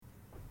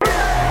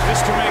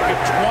to make it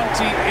 28-3.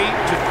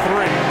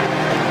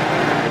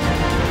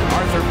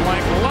 Arthur Blank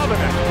loving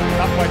it.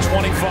 Up by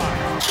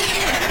 25.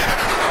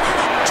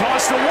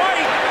 Toss to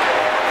White.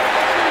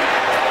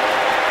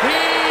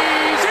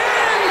 He's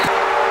in!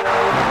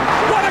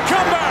 What a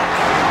comeback!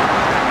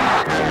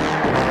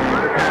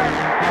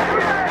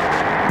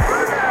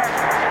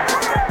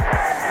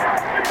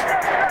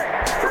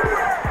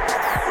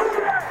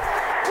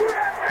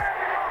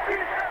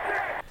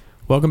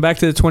 Welcome back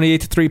to the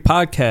 28-3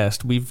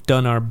 podcast. We've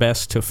done our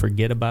best to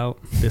forget about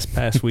this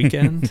past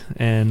weekend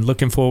and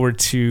looking forward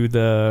to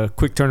the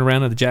quick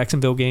turnaround of the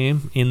Jacksonville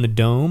game in the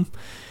Dome.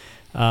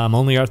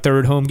 Only our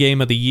third home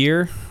game of the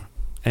year,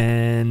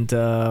 and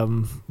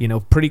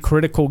pretty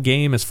critical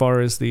game as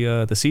far as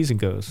the season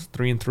goes.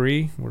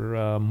 3-3, we're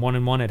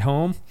 1-1 at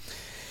home,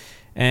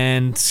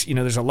 and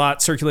there's a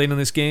lot circulating on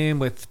this game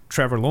with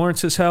Trevor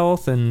Lawrence's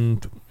health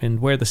and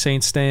where the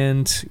Saints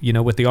stand,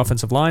 with the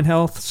offensive line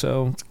health.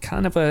 So it's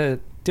kind of a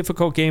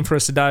difficult game for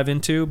us to dive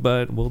into,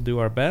 but we'll do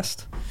our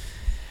best.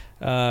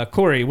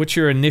 Corey, what's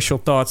your initial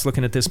thoughts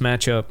looking at this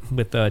matchup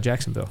with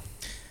Jacksonville?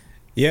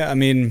 Yeah, I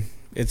mean,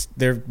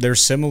 they're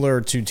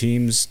similar to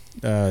teams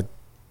that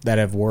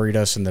have worried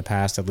us in the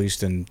past, at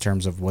least in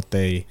terms of what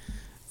they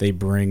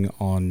bring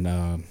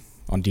on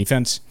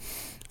defense.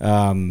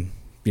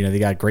 They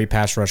got great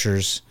pass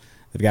rushers.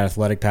 They've got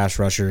athletic pass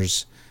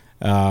rushers.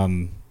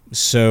 And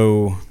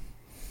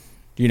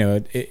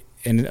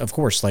of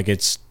course, we're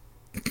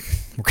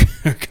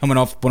coming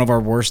off one of our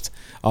worst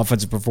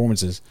offensive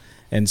performances.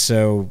 And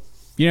so,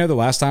 the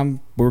last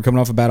time we were coming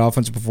off a bad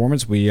offensive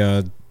performance, we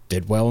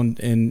did well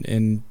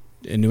in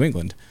New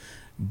England.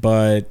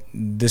 But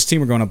this team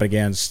we're going up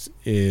against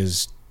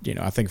is,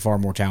 I think far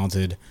more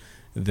talented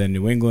than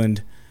New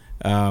England.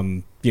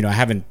 I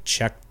haven't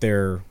checked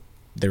their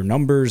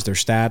numbers, their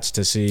stats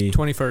to see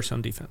 21st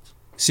on defense.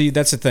 See,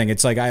 that's the thing.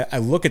 It's like I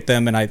look at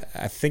them and I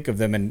think of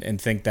them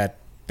and think that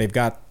they've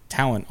got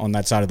talent on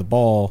that side of the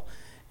ball,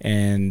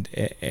 and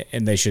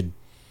they should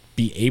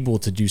be able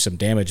to do some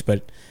damage.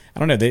 But I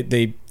don't know.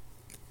 They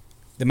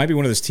might be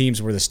one of those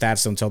teams where the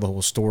stats don't tell the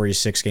whole story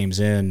 6 games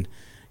in.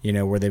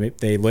 Where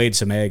they laid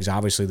some eggs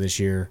obviously this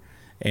year,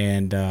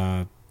 and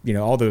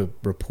all the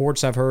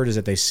reports I've heard is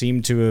that they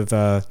seem to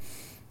have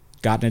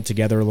gotten it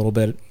together a little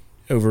bit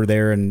over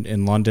there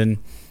in London.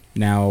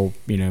 Now,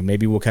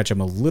 maybe we'll catch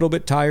them a little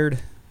bit tired.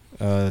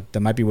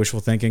 That might be wishful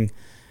thinking.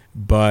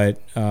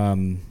 But,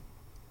 I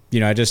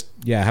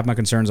have my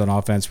concerns on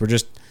offense.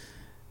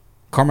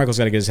 Carmichael's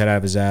got to get his head out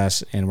of his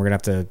ass, and we're going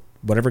to have to,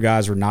 whatever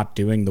guys are not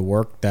doing the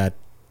work that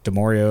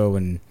DeMario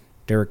and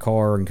Derek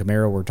Carr and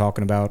Kamara were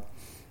talking about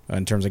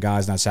in terms of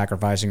guys not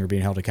sacrificing or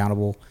being held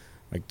accountable,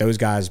 like those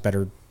guys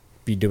better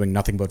be doing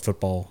nothing but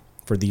football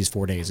for these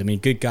 4 days. I mean,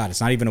 good God,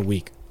 it's not even a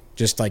week.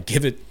 Just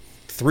give it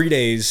 3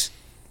 days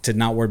to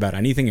not worry about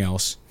anything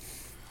else,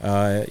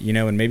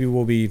 and maybe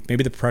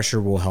the pressure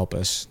will help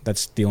us.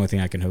 That's the only thing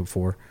I can hope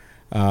for.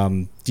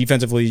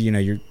 Defensively,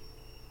 the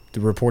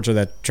reports are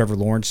that Trevor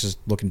Lawrence is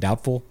looking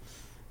doubtful,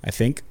 I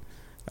think.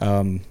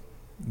 But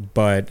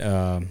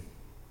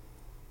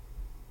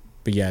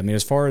yeah, I mean,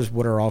 as far as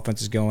what our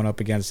offense is going up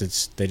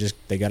against, they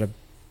got to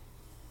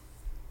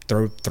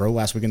throw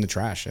last week in the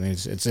trash. I mean,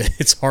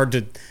 it's hard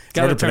to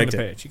predict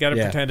it. You got to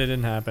pretend it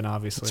didn't happen.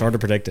 Obviously, it's hard to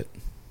predict it.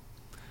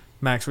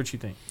 Max, what you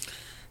think?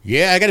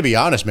 Yeah, I got to be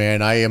honest,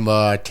 man. I am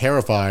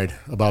terrified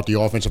about the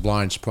offensive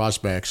line's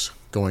prospects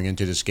going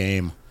into this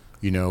game.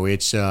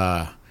 It's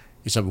a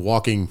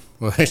limping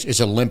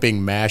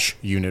MASH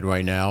unit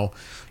right now.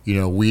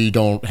 We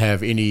don't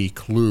have any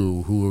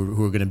clue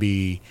who are going to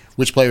be,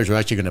 which players are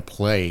actually going to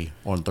play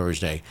on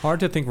Thursday.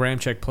 Hard to think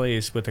Ramczyk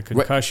plays with a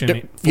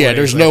concussion.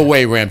 There's no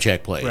way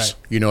Ramczyk plays. Right.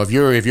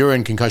 If you're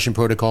in concussion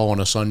protocol on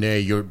a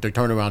Sunday, the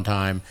turnaround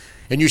time,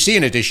 and you're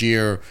seeing it this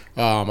year.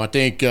 I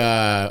think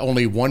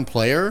only one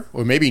player,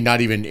 or maybe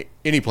not even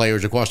any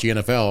players across the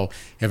NFL,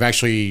 have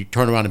actually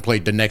turned around and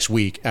played the next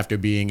week after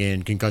being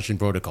in concussion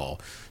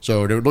protocol.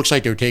 So it looks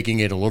like they're taking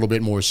it a little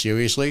bit more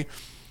seriously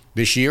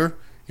this year.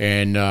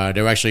 And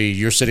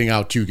you're sitting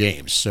out 2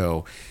 games.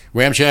 So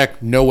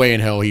Ramczyk, no way in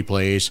hell he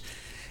plays.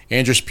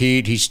 Andrus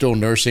Peat, he's still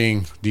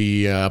nursing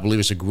I believe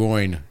it's a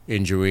groin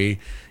injury.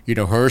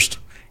 Hurst,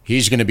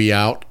 he's going to be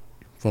out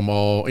from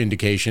all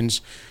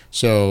indications.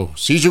 So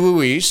Cesar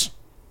Ruiz,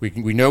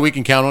 we know we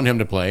can count on him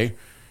to play.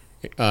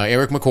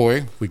 Eric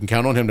McCoy, we can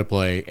count on him to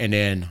play. And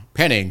then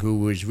Penning, who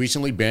was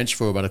recently benched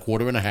for about a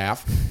quarter and a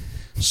half.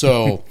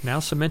 So now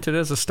cemented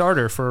as a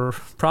starter for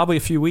probably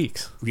a few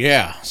weeks.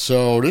 Yeah,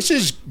 so this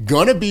is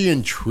gonna be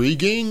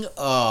intriguing.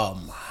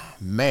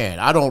 Man,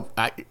 I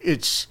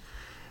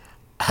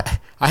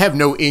have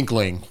no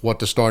inkling what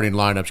the starting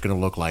lineup's gonna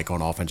look like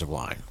on offensive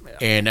line. Yeah.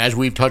 And as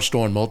we've touched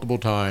on multiple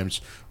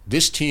times,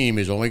 this team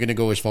is only gonna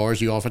go as far as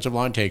the offensive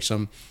line takes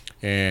them.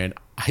 And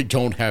I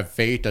don't have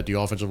faith that the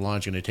offensive line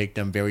is going to take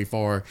them very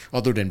far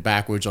other than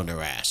backwards on their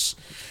ass.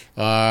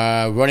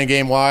 Running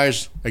game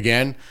wise,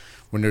 again,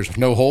 when there's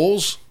no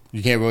holes,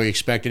 you can't really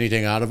expect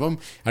anything out of them.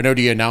 I know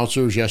the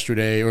announcers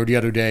yesterday or the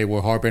other day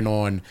were harping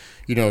on,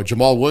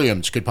 Jamal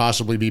Williams could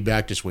possibly be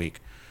back this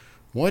week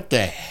What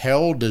the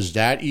hell does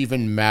that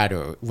even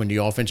matter when the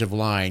offensive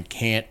line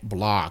can't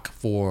block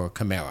for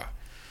Kamara?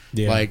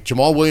 Yeah. Like,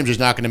 Jamal Williams is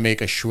not going to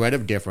make a shred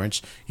of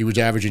difference. He was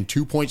averaging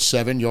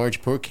 2.7 yards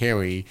per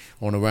carry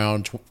on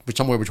around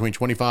somewhere between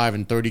 25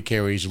 and 30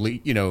 carries,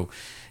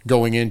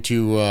 going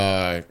into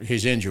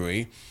his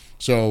injury.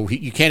 So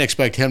you can't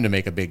expect him to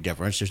make a big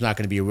difference. There's not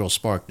going to be a real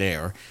spark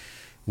there.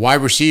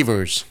 Wide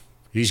receivers,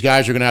 these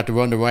guys are going to have to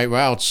run the right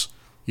routes,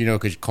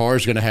 because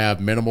Carr's going to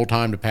have minimal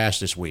time to pass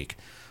this week.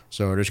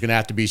 So there's going to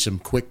have to be some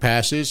quick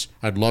passes.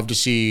 I'd love to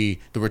see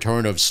the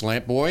return of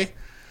Slant Boy.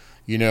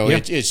 He's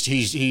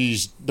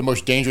the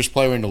most dangerous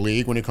player in the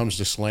league when it comes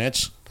to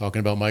slants. Talking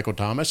about Michael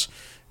Thomas,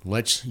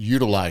 let's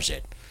utilize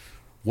it.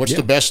 What's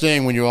the best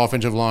thing when your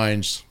offensive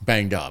line's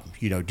banged up?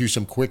 Do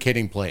some quick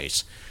hitting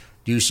plays,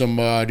 do some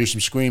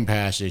screen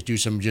passes, do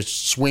some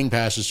just swing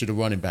passes to the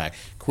running back,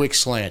 quick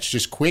slants,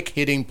 just quick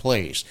hitting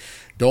plays.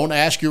 Don't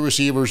ask your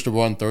receivers to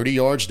run 30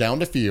 yards down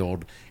the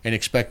field and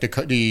expect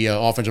the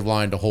offensive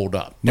line to hold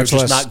up. They're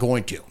just not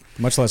going to.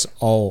 Much less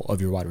all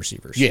of your wide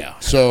receivers. Yeah.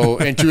 So,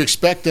 and to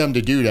expect them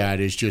to do that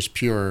is just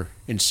pure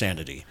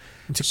insanity.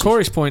 To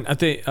Corey's point, I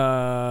think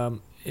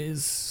was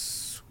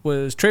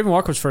Trayvon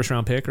Walker's first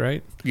round pick,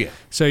 right? Yeah.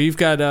 So you've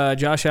got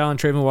Josh Allen,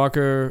 Trayvon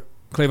Walker,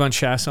 Clavon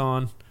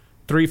Chasson,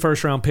 3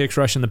 first round picks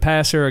rushing the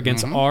passer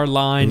against our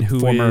line, who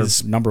former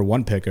is number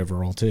 1 pick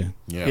overall too.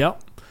 Yeah.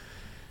 Yep.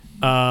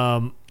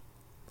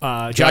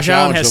 Josh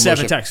Allen has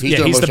 7 tackles.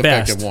 He's the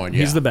best. One, yeah.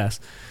 He's the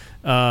best.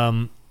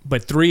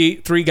 But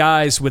three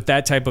guys with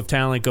that type of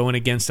talent going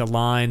against a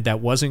line that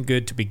wasn't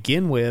good to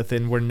begin with,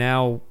 and we're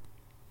now,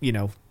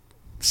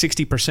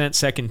 60%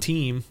 second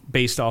team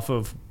based off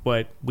of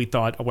what we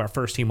thought our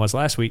first team was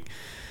last week.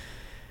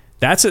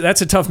 That's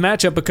a tough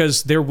matchup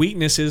because their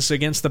weakness is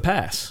against the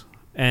pass.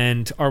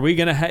 And are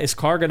we is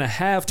Carr gonna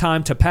have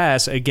time to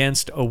pass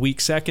against a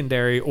weak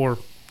secondary, or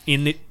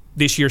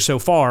this year so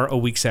far a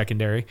weak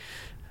secondary?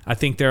 I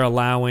think they're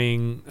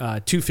allowing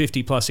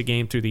 250 plus a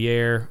game through the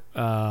air.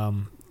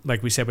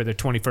 Like we said, with their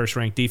 21st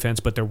ranked defense,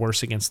 but they're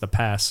worse against the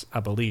pass, I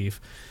believe.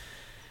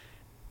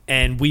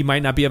 And we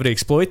might not be able to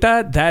exploit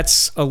that.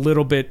 That's a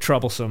little bit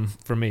troublesome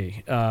for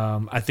me.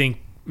 I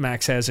think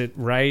Max has it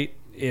right.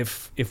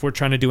 If we're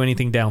trying to do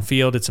anything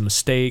downfield, it's a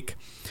mistake.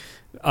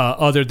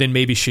 Other than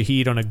maybe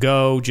Shaheed on a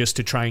go, just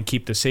to try and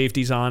keep the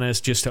safeties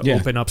honest, just to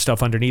open up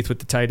stuff underneath with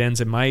the tight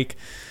ends and Mike.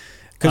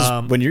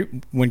 Because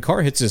when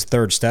Carr hits his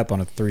third step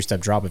on a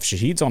 3-step drop, if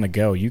Shaheed's on a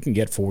go, you can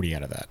get 40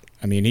 out of that.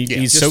 I mean,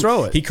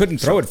 throw it. He couldn't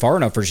throw it far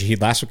enough for Shaheed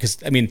last week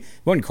because, it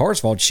wasn't Carr's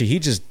fault.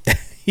 Shaheed just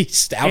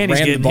outran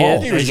the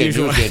ball. He was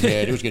getting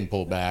hit. He was getting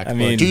pulled back. I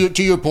mean,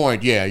 to your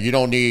point, you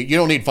don't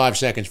need 5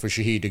 seconds for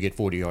Shaheed to get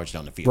 40 yards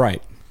down the field.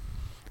 Right.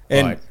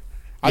 And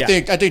I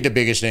think the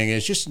biggest thing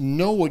is just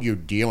know what you're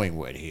dealing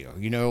with here.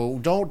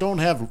 Don't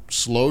have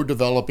slow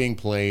developing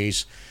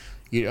plays.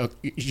 You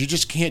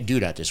just can't do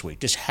that this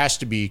week. This has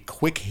to be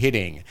quick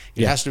hitting.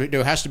 There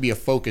has to be a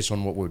focus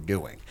on what we're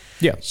doing.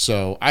 Yeah.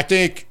 So I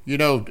think,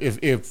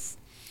 if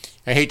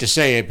I hate to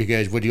say it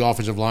because with the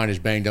offensive line as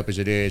banged up as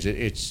it is,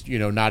 it's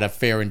not a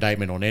fair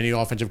indictment on any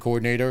offensive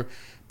coordinator,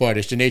 but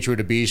it's the nature of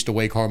the beast. The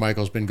way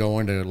Carmichael's been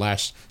going the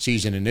last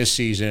season and this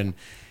season,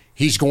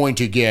 he's going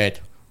to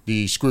get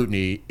the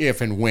scrutiny if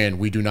and when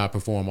we do not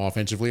perform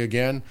offensively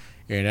again.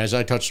 And as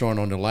I touched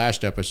on the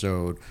last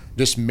episode,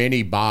 this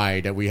mini bye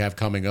that we have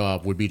coming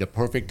up would be the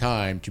perfect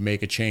time to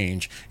make a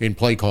change in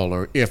play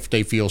caller if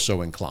they feel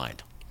so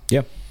inclined.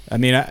 Yeah.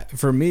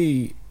 For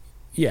me,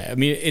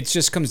 it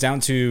just comes down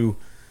to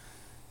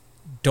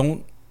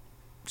don't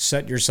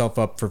set yourself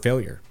up for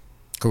failure.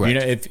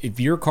 Correct. If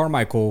you're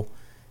Carmichael,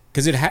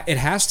 because it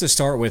has to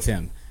start with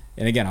him.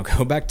 And again, I'll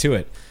go back to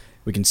it.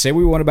 We can say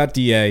we want about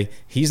DA.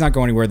 He's not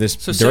going anywhere during the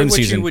season. So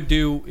say what you would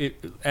do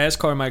as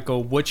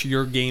Carmichael. What's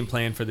your game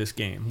plan for this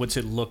game? What's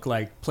it look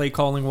like play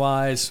calling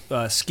wise,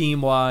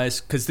 scheme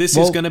wise? Because this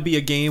is going to be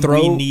a game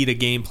we need a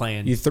game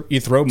plan. You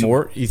throw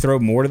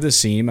more to the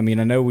seam. I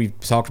know we've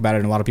talked about it,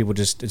 and a lot of people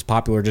it's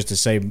popular just to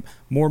say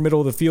more middle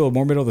of the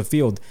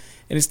field,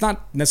 and it's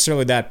not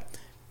necessarily that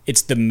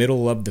it's the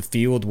middle of the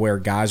field where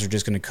guys are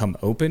just going to come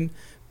open,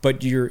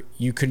 but you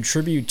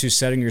contribute to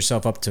setting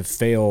yourself up to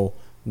fail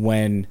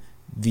when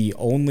the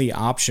only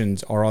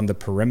options are on the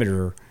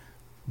perimeter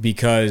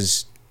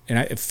because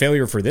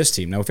failure for this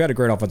team. Now, if we had a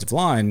great offensive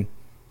line,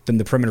 then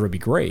the perimeter would be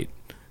great,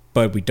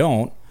 but we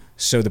don't.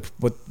 So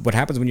what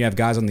happens when you have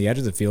guys on the edge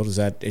of the field is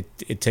that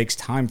it takes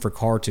time for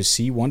Carr to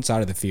see one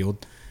side of the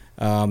field,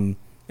 and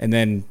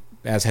then,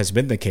 as has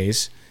been the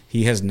case,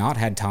 he has not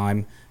had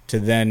time to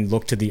then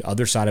look to the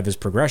other side of his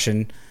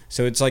progression.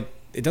 So it's like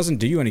it doesn't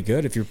do you any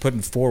good if you're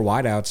putting 4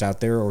 wideouts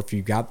out there, or if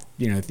you got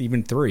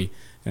even 3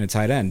 and a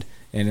tight end.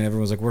 And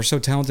everyone's like, we're so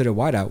talented at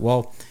wideout.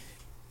 Well,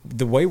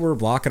 the way we're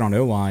blocking on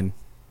O-line,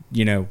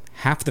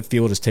 half the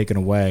field is taken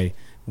away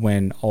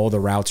when all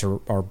the routes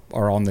are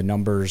on the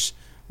numbers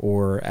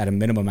or at a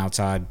minimum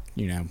outside,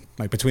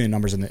 like between the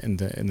numbers and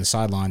the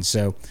sidelines.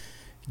 So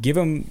give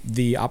them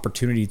the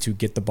opportunity to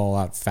get the ball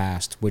out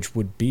fast, which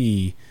would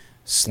be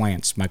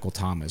slants, Michael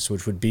Thomas,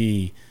 which would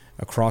be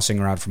a crossing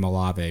route from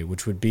Olave,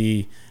 which would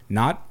be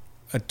not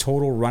a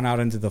total run out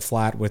into the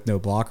flat with no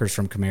blockers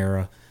from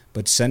Kamara,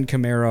 but send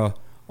Kamara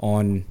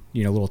on,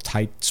 little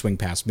tight swing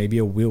pass, maybe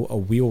a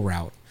wheel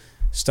route,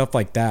 stuff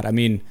like that. I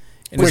mean,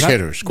 quick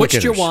hitters. What's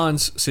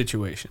Jawan's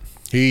situation?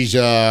 He's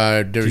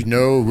there's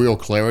no real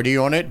clarity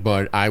on it,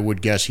 but I would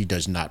guess he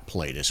does not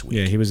play this week.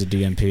 Yeah, he was a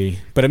DNP.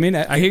 But I mean,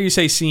 I hear you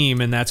say seam,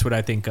 and that's what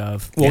I think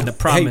of. Well, and the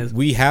problem is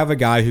we have a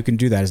guy who can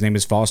do that. His name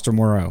is Foster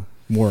Moreau.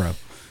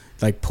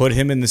 Like, put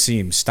him in the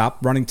seam.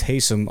 Stop running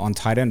Taysom on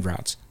tight end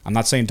routes. I'm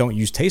not saying don't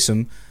use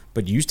Taysom,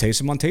 but use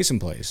Taysom on Taysom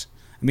plays.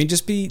 I mean,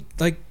 just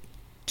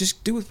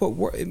do with what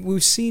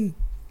we've seen.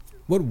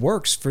 What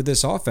works for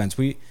this offense?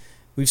 We've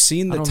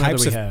seen the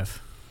types of.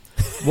 Have.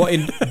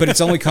 Well, but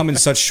it's only come in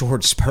such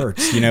short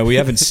spurts. We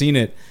haven't seen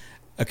it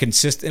a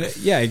consistent.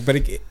 Yeah, but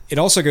it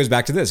also goes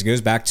back to this. It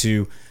goes back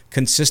to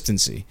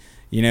consistency.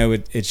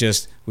 It's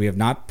just we have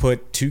not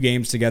put two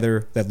games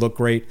together that look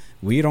great.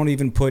 We don't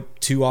even put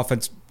two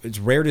offense. It's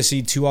rare to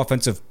see two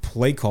offensive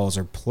play calls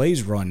or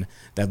plays run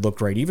that look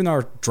great. Even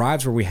our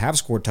drives where we have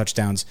scored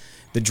touchdowns,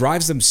 the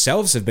drives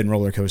themselves have been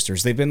roller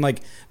coasters. They've been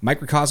like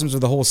microcosms of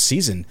the whole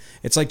season.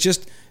 It's like,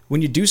 just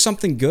when you do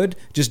something good,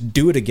 just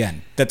do it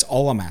again. That's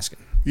all I'm asking.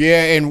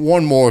 Yeah, and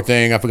one more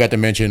thing I forgot to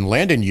mention,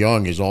 Landon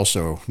Young is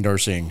also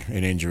nursing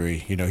an injury.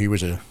 He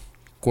was a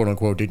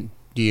quote-unquote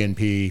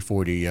DNP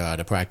for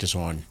the practice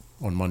on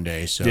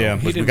Monday. So yeah,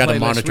 he didn't play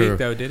last week,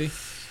 though, did he?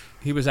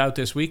 He was out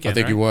this weekend. I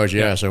think he was,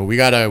 yeah. So we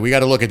gotta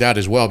look at that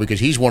as well,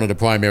 because he's one of the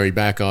primary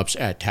backups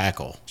at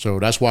tackle. So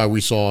that's why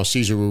we saw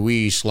Cesar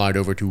Ruiz slide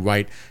over to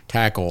right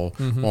tackle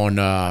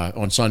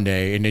on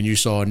Sunday, and then you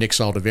saw Nick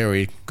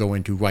Saldiveri go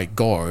into right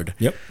guard.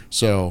 Yep.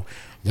 So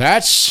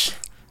that's.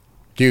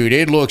 Dude,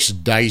 it looks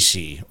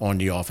dicey on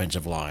the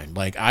offensive line.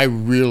 Like,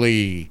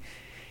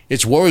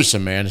 it's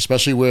worrisome, man,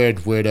 especially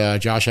with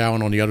Josh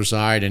Allen on the other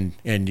side and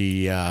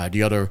the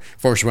other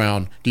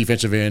first-round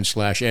defensive end /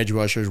 edge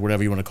rushers,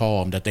 whatever you want to call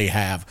them, that they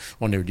have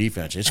on their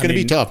defense. It's going to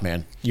be tough,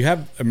 man. You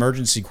have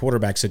emergency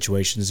quarterback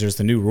situations. There's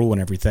the new rule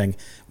and everything.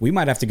 We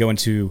might have to go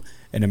into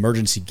an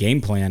emergency game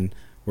plan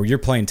where you're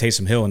playing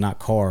Taysom Hill and not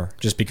Carr,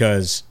 just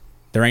because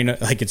there ain't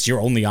it's your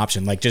only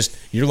option. Like, just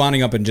you're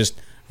lining up and just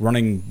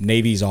running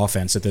Navy's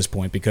offense at this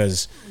point,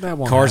 because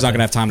Carr's not going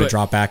to have time to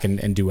drop back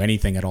and do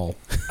anything at all.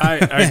 I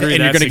agree.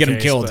 And you're going to get him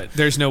killed.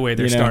 There's no way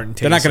they're starting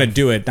Taysom. They're not going to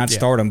do it,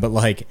 start him. But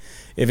like,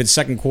 if it's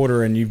second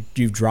quarter and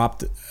you've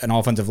dropped an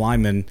offensive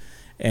lineman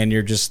and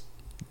you're just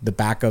the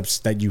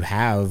backups that you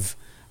have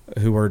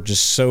who are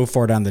just so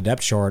far down the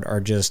depth chart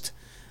are just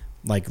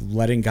like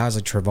letting guys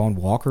like Trevon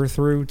Walker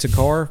through to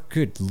Carr.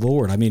 Good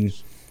Lord. I mean,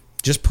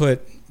 just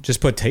put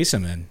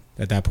Taysom in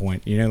at that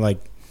point.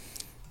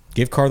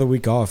 Give Carr the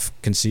week off.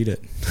 Concede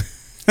it.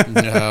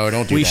 No,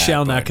 don't do that. We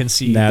shall not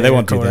concede. No, they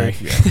won't do Corey.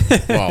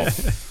 that.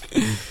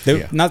 Yeah.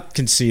 Well, not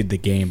concede the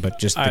game, but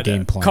just the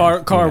game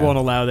plan. Carr won't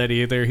allow that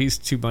either. He's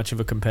too much of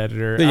a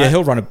competitor. Yeah,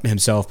 he'll run it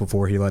himself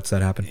before he lets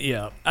that happen.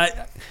 Yeah.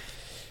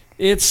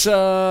 If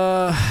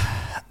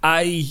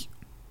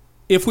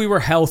we were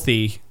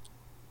healthy,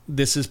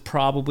 this is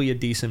probably a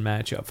decent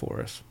matchup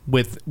for us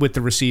with the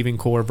receiving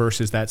core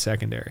versus that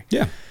secondary.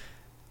 Yeah.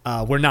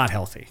 We're not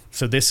healthy,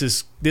 so this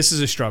is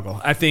a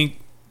struggle. I think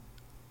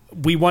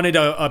we wanted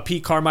a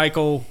Pete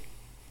Carmichael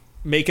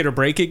make it or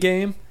break it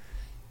game.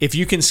 If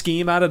you can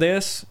scheme out of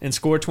this and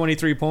score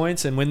 23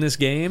 points and win this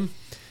game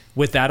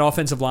with that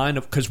offensive line,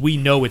 because we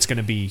know it's going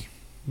to be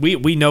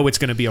we know it's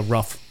going to be a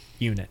rough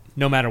unit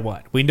no matter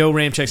what. We know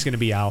Ramczak's going to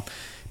be out.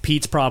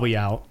 Pete's probably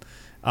out.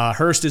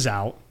 Hurst is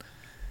out.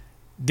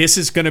 This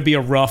is going to be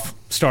a rough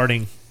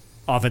starting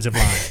offensive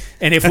line.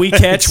 And if we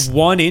catch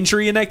one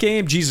injury in that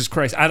game, Jesus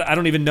Christ, I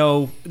don't even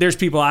know. There's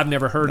people I've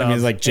never heard of. I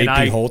mean, like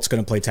J.P. Holt's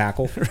going to play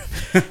tackle.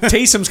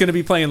 Taysom's going to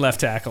be playing left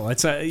tackle.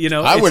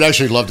 I would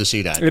actually love to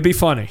see that. It'd be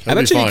funny. I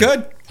bet you he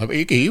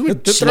could. He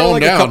would slow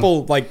him down. A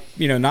couple,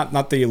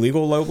 not the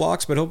illegal low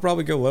blocks, but he'll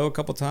probably go low a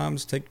couple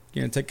times, take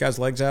guys'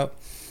 legs out.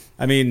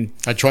 I mean,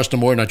 I trust him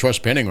more than I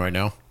trust Penning right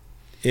now.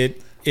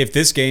 If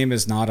this game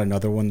is not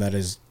another one that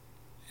is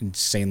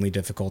insanely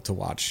difficult to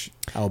watch,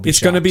 I'll be shocked. It's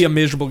going to be a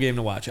miserable game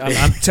to watch.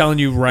 I'm telling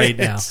you right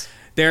now.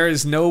 There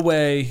is no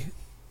way.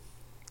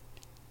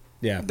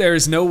 Yeah. There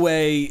is no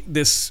way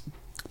this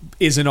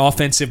is an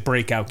offensive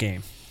breakout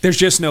game. There's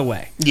just no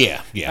way.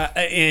 Yeah.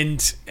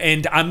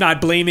 And I'm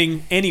not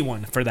blaming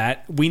anyone for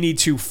that. We need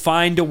to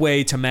find a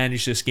way to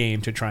manage this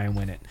game to try and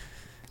win it.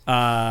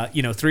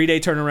 3-day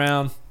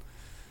turnaround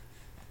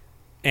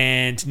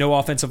and no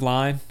offensive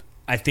line.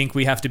 I think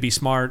we have to be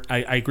smart.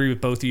 I agree with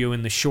both of you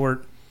in the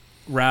short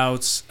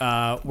routes.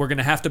 We're going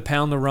to have to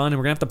pound the run, and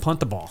we're going to have to punt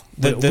the ball.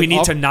 We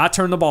need to not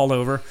turn the ball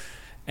over,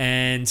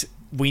 and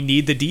we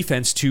need the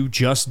defense to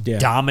just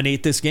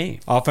dominate this game.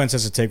 Offense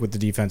has to take what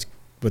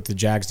the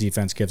Jags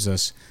defense gives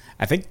us.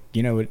 I think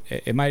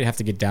it might have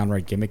to get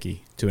downright gimmicky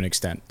to an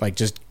extent, like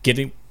just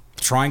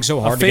trying so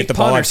hard to get the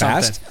ball out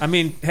fast. I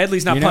mean,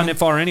 Headley's not punting it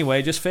far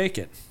anyway. Just fake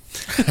it.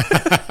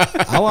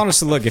 I'll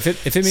honestly look if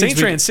it means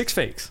Saints ran 6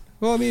 fakes.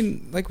 Well, I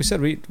mean, like we said,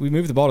 we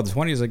moved the ball to the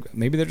 20s. Like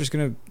maybe they're just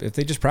gonna, if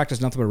they just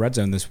practice nothing but red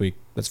zone this week,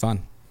 that's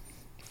fine.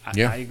 I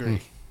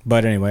agree.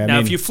 But anyway,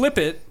 if you flip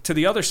it to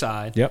the other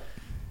side, yep,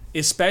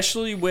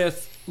 especially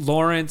with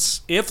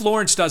Lawrence. If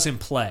Lawrence doesn't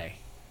play,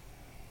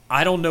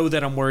 I don't know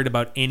that I'm worried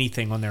about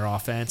anything on their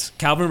offense.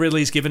 Calvin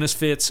Ridley's given us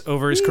fits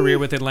over his career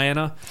with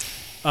Atlanta.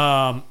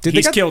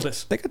 He's killed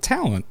us. They got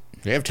talent.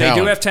 They have talent.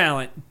 They do have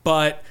talent,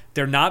 but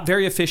they're not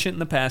very efficient in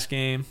the pass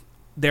game.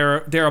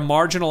 They're a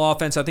marginal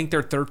offense. I think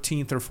they're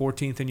 13th or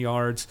 14th in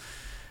yards.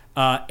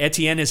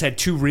 Etienne has had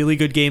 2 really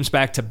good games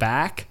back to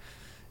back,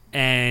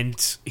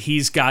 and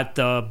he's got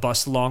the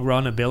bust long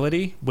run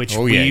ability, which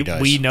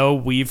we know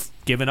we've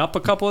given up a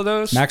couple of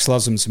those. Max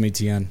loves him some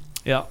ETN.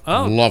 Yeah,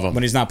 love him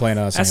when he's not playing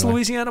us. That's anyway.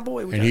 Louisiana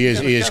boy. He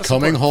is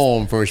coming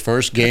home for his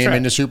first game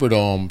in the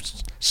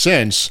Superdome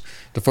since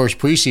the first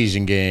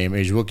preseason game,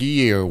 his rookie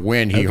year,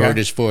 when he hurt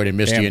his foot and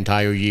missed the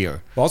entire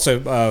year.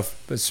 Also,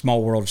 a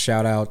small world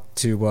shout out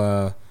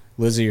to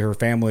Lizzie. Her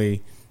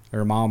family,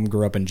 her mom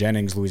grew up in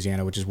Jennings,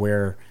 Louisiana, which is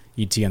where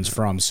ETN's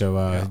from.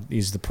 So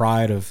he's the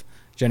pride of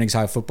Jennings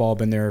High football.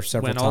 Been there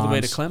several times. Went all the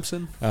way to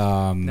Clemson.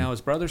 Now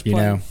his brother's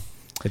playing.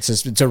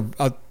 You know,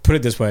 I'll put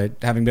it this way: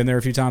 having been there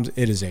a few times,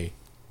 it is a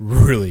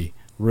really,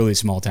 really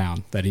small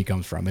town that he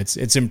comes from.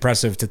 It's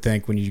impressive to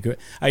think when you go.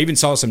 I even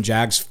saw some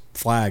Jags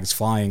flags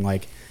flying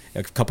like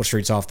a couple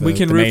streets off the. We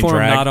can the root main for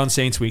drag. him not on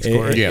Saints week,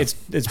 Corey. It's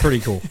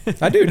pretty cool.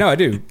 I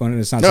do. When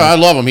it's not. No, I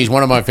love him. He's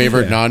one of my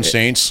favorite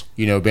non-Saints.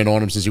 Been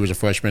on him since he was a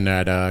freshman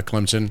at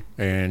Clemson,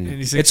 and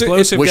he's an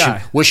explosive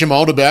guy. Wish him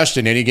all the best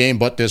in any game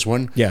but this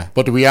one. Yeah.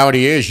 But the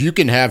reality is, you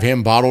can have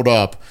him bottled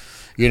up,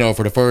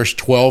 for the first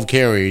 12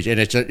 carries, and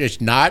it's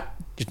not.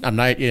 I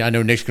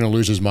know Nick's going to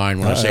lose his mind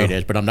when I say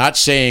this, but I'm not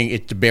saying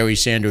it's the Barry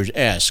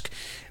Sanders-esque,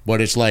 but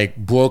it's like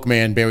broke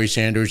man Barry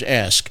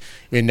Sanders-esque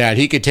in that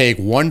he could take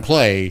one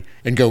play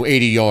and go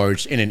 80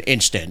 yards in an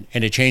instant,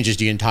 and it changes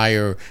the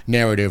entire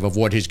narrative of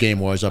what his game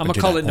was up until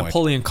that point. I'm going to call it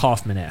Napoleon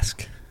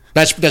Kaufman-esque.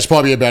 That's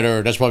probably a better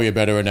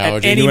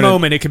analogy. At any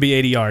moment, it could be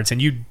 80 yards,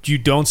 and you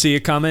don't see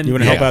it coming. You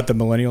want to help out the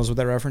millennials with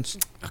that reference?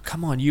 Oh,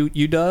 come on,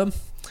 you Dub.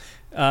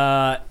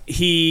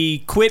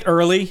 He quit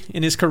early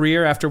in his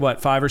career after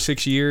 5 or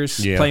 6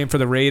 years playing for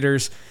the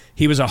Raiders.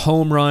 He was a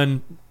home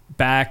run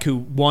back who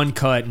one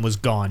cut and was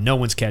gone. No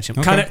one's catching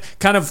him.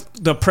 Kind of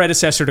the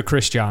predecessor to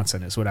Chris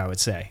Johnson is what I would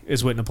say.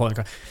 Is what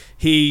Napoleon.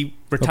 He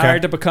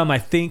retired to become, I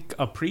think,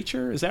 a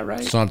preacher. Is that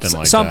right? Something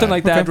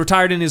like that. Okay.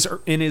 Retired in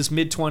his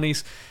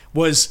mid-20s.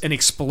 Was an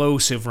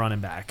explosive running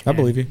back. I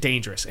believe you.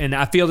 Dangerous. And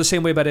I feel the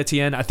same way about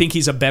Etienne. I think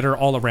he's a better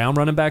all-around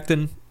running back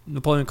than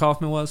Napoleon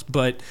Kaufman was,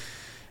 but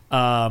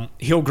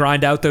he'll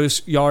grind out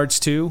those yards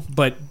too.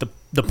 But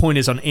the point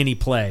is, on any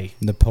play,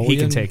 he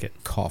can take it.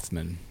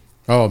 Kaufman.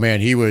 Oh man,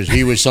 he was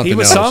something. He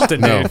was else.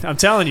 something, dude. I'm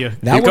telling you.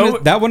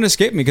 That one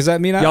escaped me because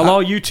y'all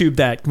all YouTube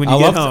that when you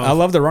get home. I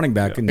love the running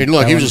back. And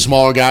look, he was a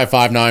smaller guy,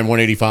 5'9",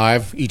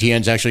 185.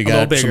 Etienne's actually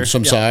got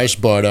some size,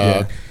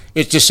 but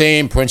it's the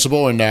same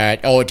principle in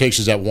that all it takes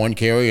is that one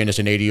carry and it's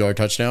an 80-yard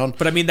touchdown.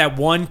 But I mean, that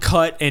one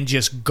cut and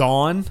just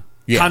gone.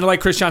 Kind of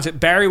like Chris Johnson.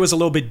 Barry was a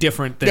little bit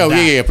different than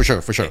that. Yeah, for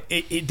sure.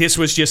 This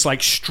was just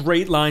like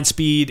straight line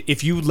speed.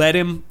 If you let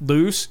him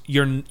loose,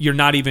 you're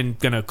not even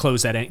going to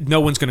close that angle. No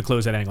one's going to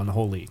close that angle in the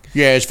whole league.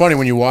 Yeah, it's funny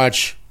when you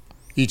watch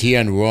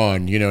Etienne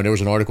run. There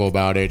was an article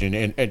about it,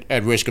 and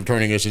at risk of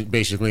turning this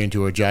basically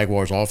into a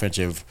Jaguars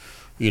offensive,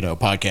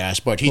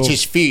 podcast. But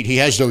his feet, he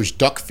has those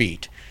duck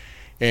feet.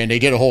 And they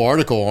did a whole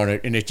article on it,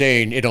 and it's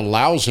saying it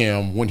allows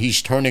him, when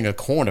he's turning a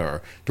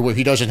corner, to where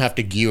he doesn't have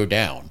to gear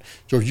down.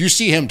 So if you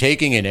see him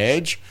taking an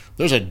edge,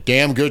 there's a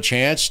damn good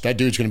chance that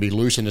dude's going to be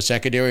loose in the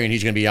secondary, and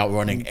he's going to be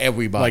outrunning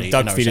everybody.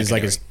 Like duck feet is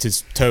like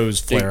his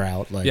toes flare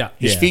out.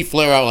 His feet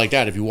flare out like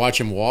that if you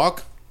watch him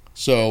walk.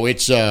 So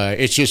it's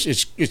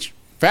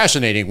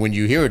fascinating when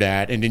you hear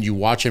that, and then you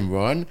watch him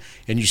run,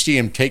 and you see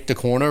him take the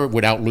corner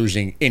without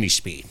losing any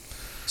speed.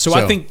 So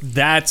I think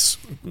that's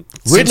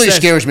Ridley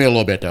scares me a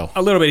little bit, though.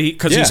 A little bit,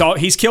 because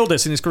he's killed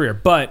us in his career.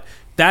 But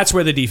that's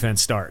where the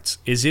defense starts.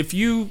 Is if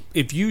you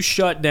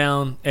shut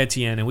down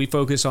Etienne and we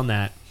focus on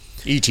that.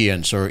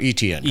 Etienne.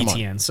 Come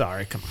on.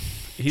 Sorry, come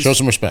on. Show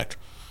some respect.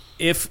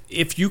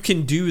 If you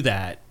can do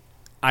that,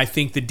 I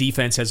think the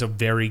defense has a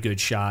very good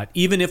shot.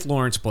 Even if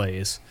Lawrence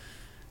plays,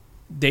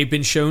 they've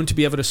been shown to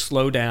be able to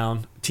slow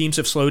down. Teams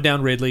have slowed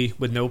down Ridley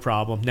with no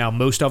problem. Now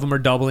most of them are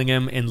doubling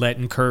him and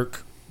letting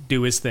Kirk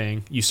do his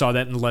thing. You saw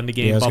that in the London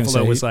game.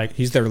 Buffalo was like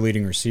he's their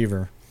leading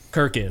receiver.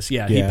 Kirk is, He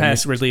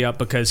passed Ridley up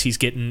because he's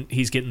getting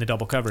the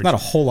double coverage. Not a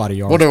whole lot of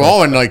yards. Well, they're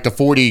all in like the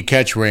 40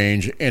 catch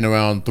range in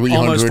around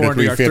 300 to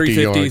 350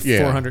 yards.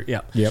 400,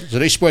 Yep. So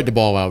they spread the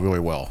ball out really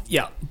well.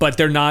 Yeah, but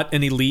they're not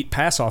an elite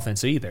pass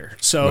offense either.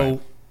 So,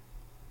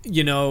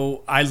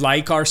 I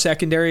like our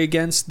secondary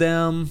against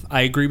them.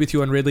 I agree with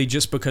you on Ridley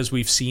just because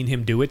we've seen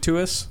him do it to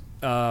us.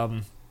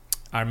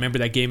 I remember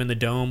that game in the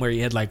Dome where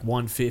he had like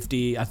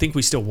 150. I think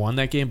we still won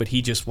that game, but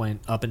he just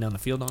went up and down the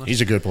field on us.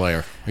 He's a good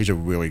player. He's a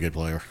really good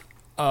player.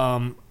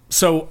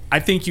 So I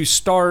think you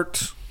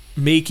start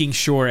making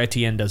sure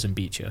Etienne doesn't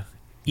beat you.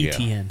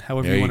 ETN,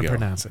 however There you you want to go.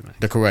 pronounce it.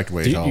 The correct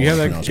way. Do is you, how you I have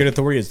that pronounce good it.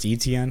 authority? It's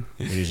ETN.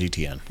 It is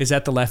ETN. Is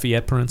that the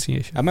Lafayette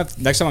pronunciation?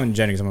 Next time I'm in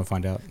Jennings, I'm gonna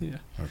find out. Yeah.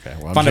 Okay.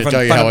 Well, I'm Find just it going to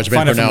tell you how it's been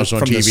find it from pronounced the- on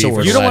from the TV source.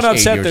 for You the don't want to last 8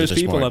 upset years at those this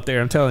people point. up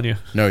there, I'm telling you.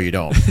 No, you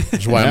don't.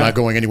 That's why I'm not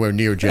going anywhere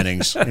near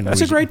Jennings. That's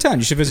a great town.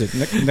 You should visit.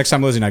 Next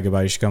time Lizzie and I go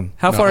by, you should come.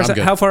 How No, far is I'm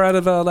that, good. how far out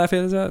of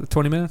Lafayette is that?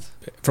 20 minutes?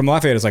 From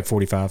Lafayette, it's like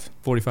 45.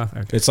 45?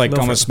 Okay. It's like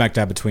Little almost further. smack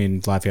dab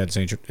between Lafayette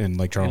and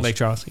Lake Charles. Lake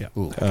Charles, yeah.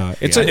 Ooh. It's Yeah. a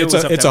it's It was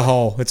a up it's that a way.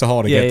 haul. It's a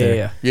haul to Yeah, get there.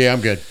 yeah. Yeah,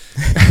 I'm good.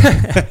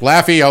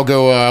 Laffy, I'll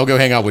go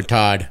hang out with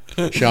Todd.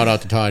 Shout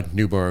out to Todd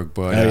Newberg.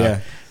 But Oh yeah.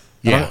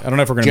 yeah. I don't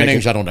know if we're gonna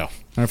Jennings, make it. I don't know.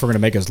 I don't know if we're gonna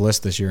make his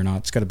list this year or not.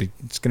 It's gonna be.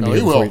 It's gonna No, be.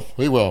 he here will. before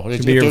He will.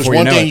 If be here there's before you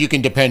one know thing it. you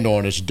can depend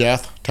on, it's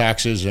death,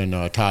 taxes, and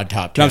Todd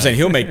top 10. No, I'm saying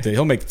he'll make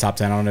the top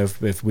 10. I don't know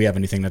if we have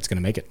anything that's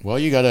gonna make it. Well,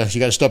 you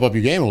gotta step up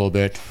your game a little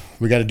bit.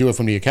 We got to do it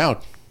from the account.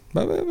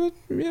 But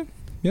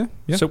yeah.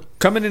 So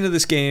coming into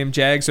this game,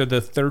 Jags are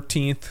the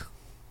 13th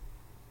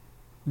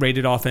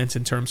rated offense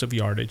in terms of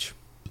yardage.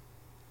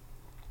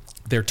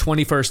 They're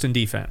 21st in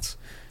defense,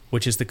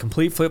 which is the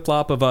complete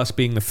flip-flop of us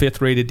being the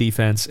 5th rated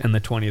defense and the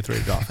 20th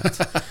rated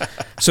offense.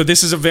 So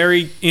this is a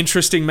very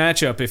interesting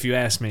matchup, if you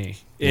ask me.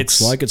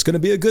 Looks like it's gonna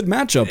be a good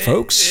matchup,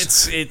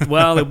 folks.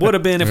 Well, it would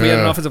have been if we had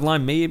an Yeah. offensive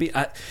line, maybe.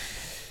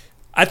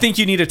 I think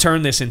you need to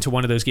turn this into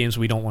one of those games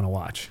we don't want to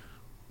watch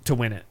to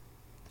win it.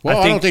 Well,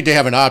 I think- don't think they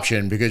have an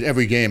option because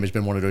every game has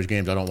been one of those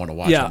games I don't want to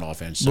watch Yeah. on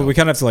offense. But So. we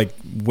kind of have to like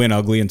win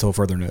ugly until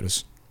further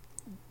notice.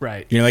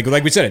 Right. You know,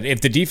 like we said,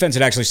 if the defense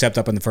had actually stepped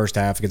up in the first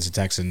half against the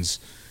Texans,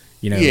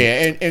 you know,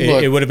 Yeah, and it,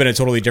 look- it would have been a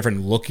totally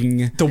different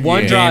looking. The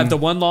one game. drive, the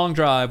one long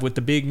drive with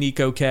the big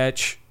Nico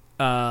catch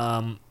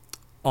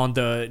on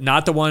the,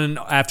 not the one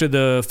after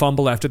the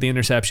fumble, after the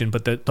interception,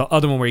 but the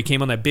other one where he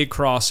came on that big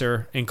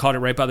crosser and caught it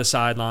right by the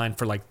sideline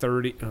for like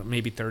 30,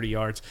 maybe 30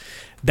 yards.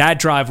 That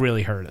drive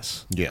really hurt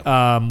us.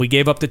 Yeah. We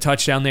gave up the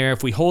touchdown there.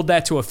 If we hold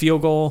that to a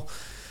field goal,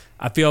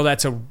 I feel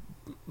that's a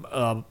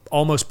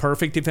almost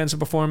perfect defensive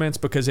performance,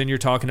 because then you're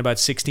talking about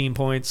 16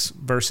 points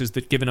versus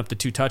giving up the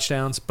 2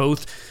 touchdowns.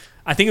 Both,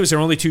 I think it was their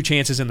only 2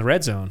 chances in the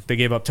red zone. They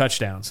gave up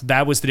touchdowns.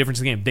 That was the difference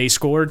in the game. They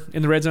scored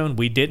in the red zone.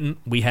 We didn't.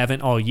 We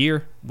haven't all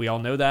year. We all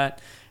know that.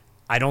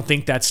 I don't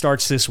think that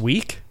starts this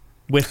week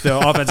with the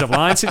offensive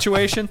line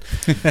situation.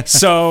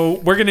 So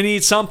we're going to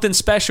need something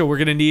special. We're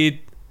going to need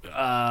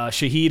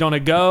Shaheed on a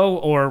go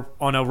or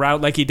on a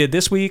route like he did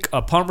this week,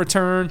 a punt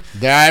return.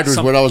 That was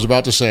what I was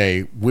about to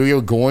say. We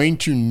are going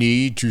to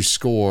need to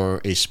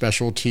score a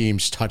special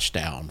teams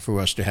touchdown for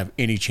us to have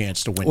any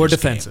chance to win Or this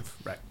defensive.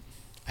 Right.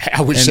 game.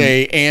 I would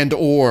say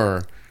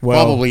Well-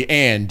 probably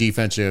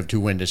defensive to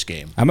win this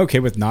game. I'm okay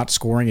with not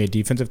scoring a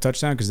defensive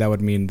touchdown because that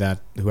would mean that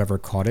whoever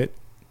caught it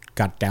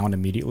got down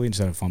immediately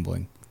instead of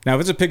fumbling. Now,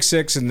 if it's a pick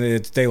six and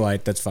it's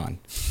daylight, that's fine.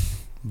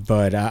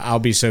 But I'll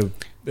be so.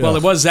 Well,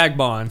 it was Zach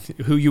Bond,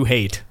 who you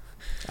hate.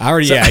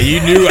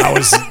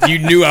 You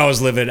knew I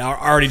was livid. I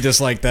already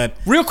disliked that.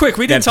 Real quick,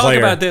 we didn't That talk player.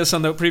 about this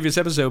on the previous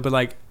episode, but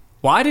like,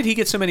 why did he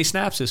get so many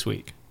snaps this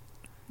week?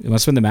 It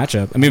must have been the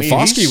matchup. I mean,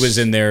 Foskey he's- was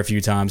in there a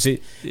few times.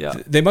 Yeah.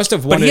 They must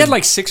have wanted. But he had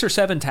like 6 or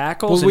 7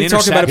 tackles. Well, we and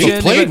talked about it He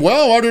interception. played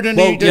well other than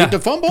the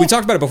fumble. We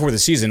talked about it before the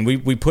season. We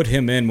put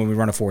him in when we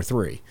run a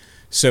 4-3.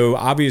 So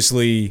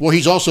obviously, Well,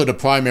 he's also the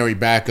primary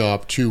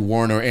backup to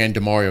Warner and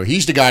DeMario.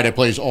 He's the guy that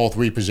plays all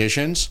 3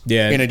 positions,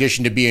 Yeah. in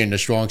addition to being the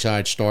strong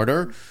side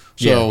starter.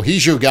 So Yeah.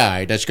 he's your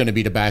guy that's going to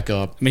be the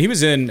backup. I mean, he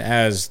was in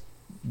as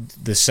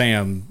the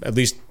Sam, at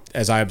least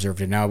as I observed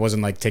it. Now, I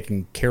wasn't like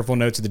taking careful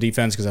notes of the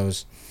defense because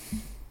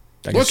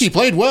I Look, he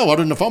played well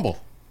other than the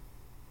fumble.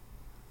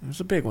 It was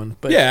a big one.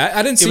 But yeah,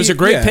 I didn't see it was a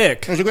great yeah.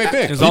 pick. It was a great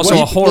pick. It was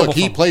also a horrible Look,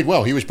 he fumble. played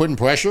well. He was putting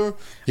pressure.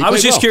 He I was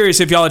played just well. curious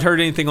if y'all had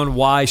heard anything on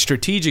why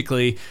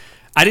strategically.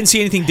 I didn't see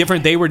anything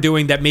different they were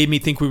doing that made me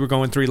think we were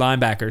going 3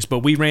 linebackers, but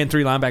we ran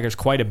 3 linebackers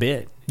quite a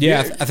bit.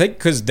 Yeah, I think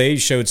because they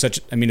showed such.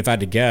 I mean, if I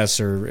had to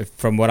guess, or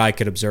from what I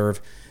could observe,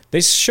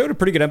 they showed a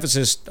pretty good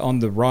emphasis on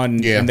the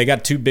run. Yeah. And they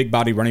got 2 big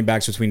body running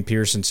backs between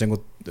Pierce and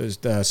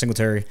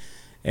Singletary.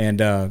 And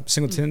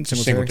Singletary.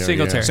 Singletary.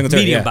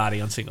 Singletary, Medium yeah.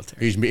 body on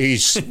Singletary.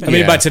 He's I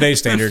mean, by today's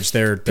standards,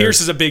 they're Pierce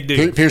is a big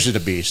dude. Pierce is a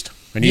beast,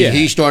 and Yeah.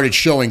 he started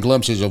showing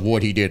glimpses of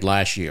what he did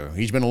last year.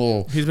 He's been a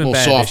little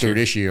bad softer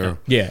this this year.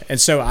 Yeah,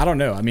 and so I don't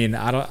know. I mean,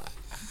 I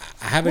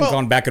haven't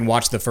gone back and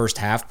watched the first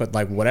half, but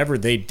like whatever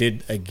they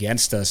did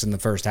against us in the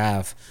first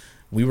half,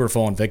 we were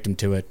falling victim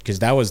to it because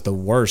that was the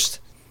worst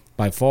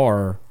by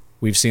far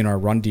we've seen our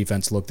run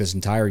defense look this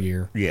entire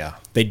year. Yeah.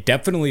 They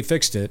definitely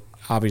fixed it,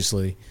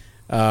 obviously.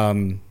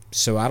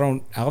 So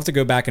I'll have to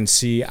go back and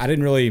see. I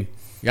didn't really.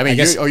 I mean,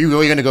 guess- are you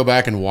really going to go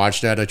back and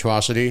watch that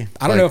atrocity?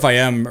 I don't know if I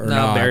am or No,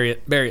 not. bury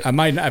it. I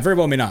might. I very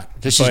well may not.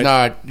 This But is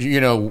not.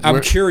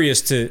 I'm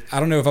curious to.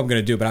 I don't know if I'm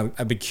going to do it, but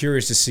I'd be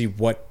curious to see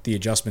what the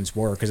adjustments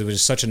were because it was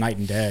such a night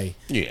and day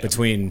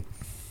between.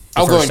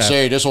 I'll go first and half.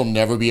 say this will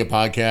never be a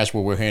podcast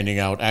where we're handing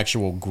out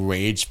actual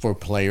grades for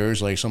players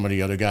like some of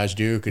the other guys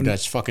do because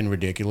that's fucking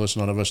ridiculous.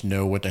 None of us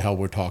know what the hell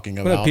we're talking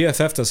But about.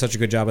 PFF does such a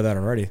good job of that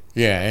already.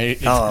 Yeah,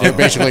 they're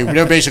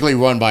basically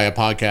run by a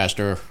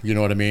podcaster. You know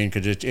what I mean?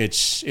 Because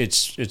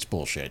it's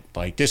bullshit.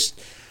 Like this,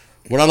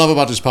 What I love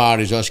about this pod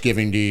is us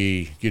giving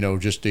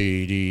just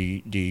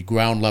the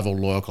ground level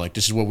look. Like,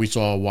 this is what we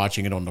saw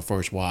watching it on the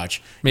first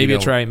watch. Maybe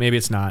it's right, maybe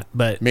it's not.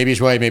 But maybe it's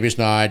right, maybe it's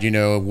not.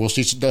 We'll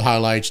see the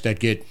highlights that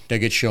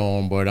get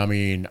shown. But I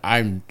mean,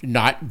 I'm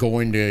not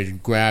going to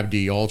grab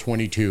the all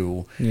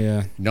 22.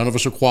 Yeah. None of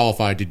us are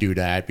qualified to do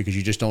that because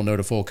you just don't know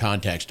the full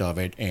context of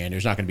it, and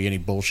there's not going to be any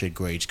bullshit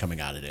grades coming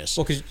out of this.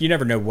 Well, because you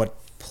never know what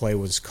play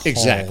was called.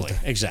 Exactly.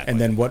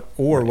 And then what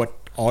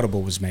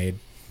audible was made.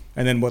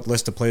 And then what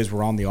list of plays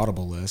were on the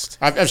audible list.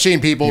 I've seen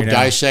people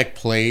dissect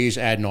plays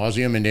ad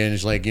nauseum, and then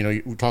it's like,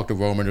 you talk to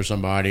Roman or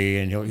somebody,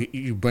 and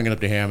you bring it up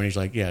to him, and he's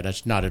like, yeah,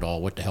 that's not at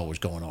all what the hell was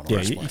going on.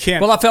 Yeah, you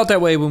can't. Well, I felt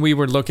that way when we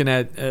were looking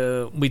at,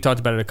 we talked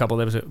about it a couple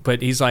of episodes,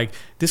 but he's like,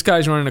 this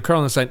guy's running a curl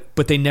on the side,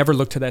 but they never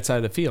looked to that side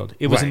of the field.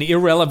 It was an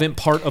irrelevant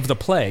part of the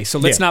play. So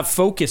let's not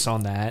focus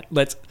on that.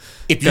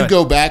 If you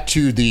go back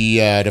to the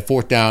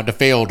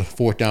failed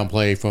fourth down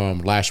play from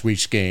last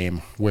week's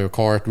game where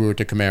Carr threw it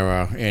to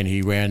Kamara and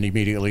he ran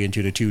immediately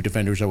into the two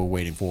defenders that were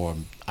waiting for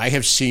him, I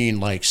have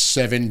seen like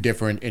 7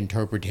 different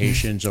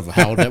interpretations of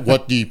how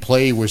what the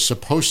play was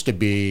supposed to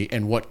be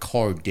and what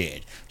Carr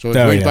did. So it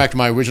brings back to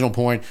my original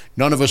point.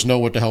 None of us know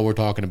what the hell we're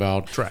talking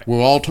about. Right.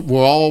 We're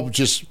all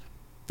just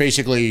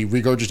basically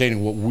regurgitating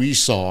what we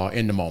saw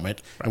in the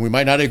moment, and we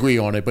might not agree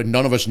on it, but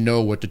none of us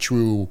know what the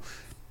true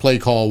play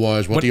call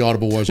was, what the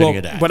audible was, any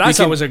of that. What I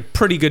thought was a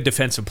pretty good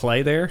defensive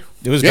play there.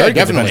 It was very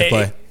good defensive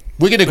play.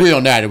 We can agree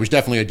on that. It was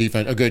definitely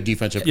a good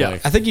defensive play.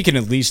 I think you can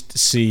at least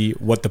see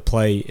what the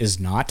play is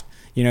not.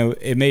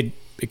 It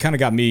kind of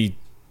got me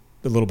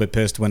a little bit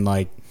pissed when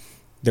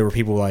there were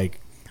people like,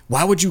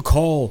 why would you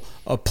call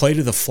a play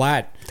to the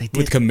flat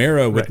with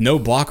Kamara with no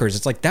blockers?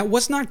 It's like, that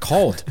was not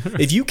called.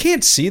 If you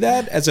can't see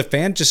that as a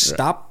fan, just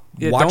stop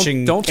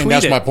watching. Don't tweet and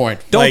that's it. my point.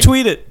 Don't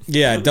tweet it.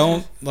 Yeah,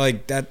 don't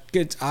that.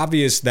 It's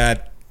obvious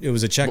that it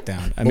was a check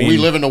down. I mean, mean, we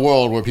live in a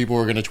world where people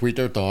are going to tweet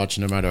their thoughts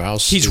no matter how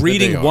he's stupid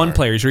reading they are. one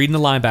player. He's reading the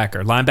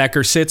linebacker.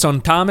 Linebacker sits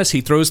on Thomas.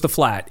 He throws the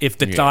flat. If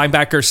the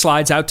linebacker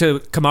slides out to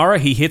Kamara,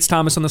 he hits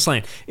Thomas on the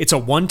slant. It's a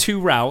 1-2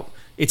 route.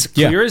 It's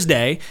clear as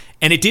day,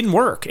 and it didn't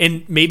work.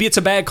 And maybe it's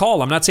a bad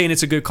call. I'm not saying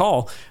it's a good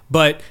call,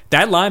 but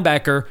that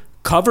linebacker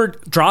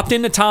dropped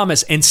into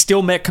Thomas, and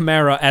still met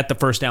Kamara at the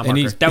first down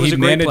marker. That was a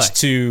great play. He managed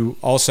to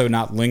also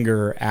not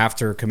linger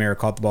after Kamara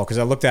caught the ball, because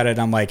I looked at it and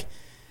I'm like,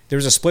 there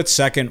was a split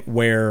second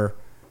where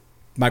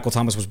Michael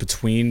Thomas was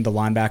between the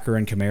linebacker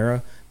and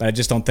Kamara, but I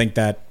just don't think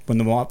that when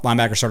the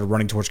linebacker started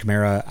running towards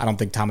Kamara, I don't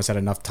think Thomas had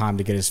enough time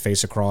to get his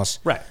face across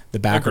the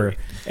backer. Agreed.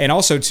 And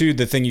also, too,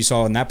 the thing you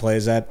saw in that play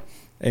is that,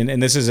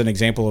 and this is an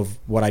example of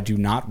what I do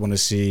not want to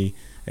see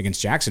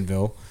against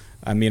Jacksonville.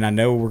 I mean, I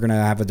know we're going to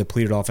have a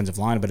depleted offensive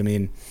line, but I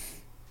mean,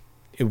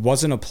 it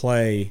wasn't a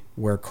play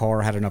where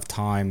Carr had enough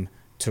time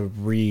to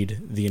read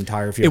the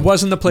entire field. It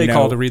wasn't the play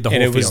call to read the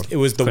whole field. It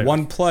was the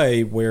one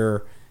play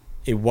where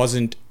there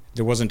wasn't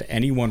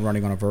anyone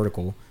running on a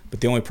vertical, but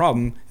the only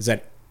problem is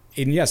that,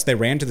 and yes, they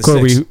ran to the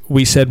Corey, 6.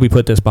 we said we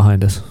put this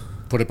behind us.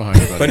 Put it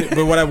behind us.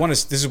 But what I want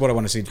to, this is what I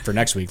want to see for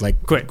next week.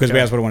 Like, quick, because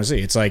that's what I want to see.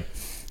 It's like,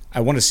 I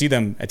want to see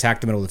them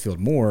attack the middle of the field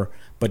more,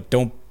 but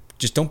don't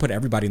put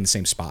everybody in the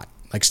same spot.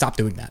 Like, stop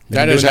doing that.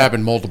 That has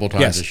happened multiple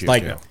times this year.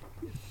 Like,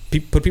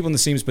 put people in the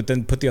seams, but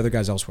then put the other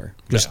guys elsewhere.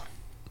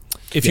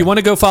 If you want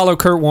to go follow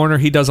Kurt Warner,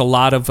 he does a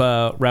lot of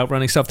route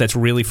running stuff that's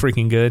really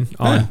freaking good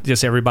on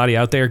just everybody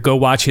out there. Go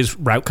watch his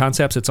route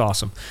concepts. It's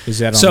awesome. Is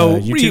that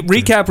on YouTube?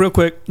 Recap real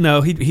quick.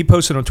 No, he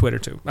posted on Twitter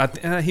too.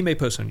 He may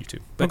post on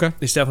YouTube. But okay.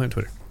 It's definitely on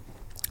Twitter.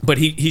 But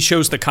he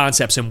shows the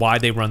concepts and why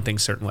they run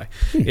things a certain way.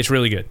 It's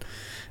really good.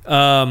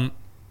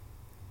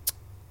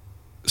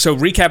 So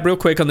recap real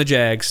quick on the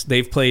Jags.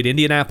 They've played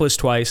Indianapolis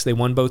twice. They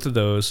won both of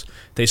those.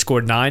 They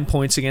scored 9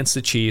 points against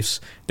the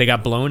Chiefs. They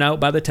got blown out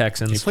by the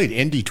Texans. They played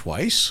Indy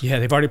twice? Yeah,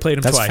 they've already played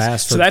them twice.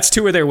 Fast so that's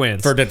 2 of their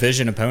wins. For a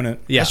division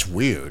opponent. Yeah. That's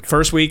weird.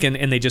 First week,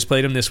 and they just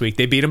played them this week.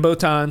 They beat them both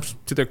times.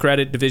 To their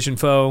credit, division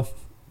foe.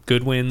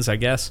 Good wins, I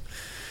guess.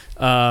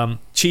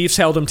 Chiefs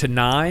held them to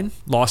 9,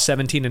 lost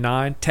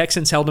 17-9.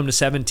 Texans held them to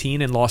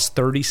 17 and lost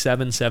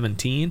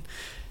 37-17.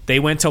 They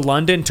went to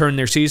London, turned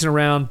their season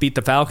around, beat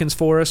the Falcons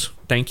for us.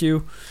 Thank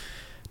you.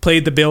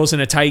 Played the Bills in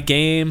a tight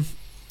game.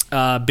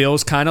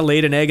 Bills kind of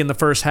laid an egg in the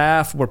first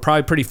half. We're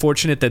probably pretty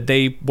fortunate that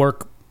they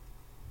work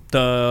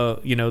the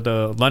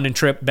London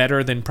trip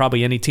better than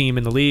probably any team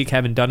in the league,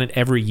 having done it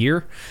every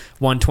year.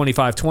 Won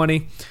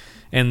 25-20.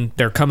 And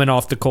they're coming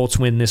off the Colts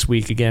win this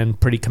week again,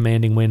 pretty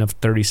commanding win of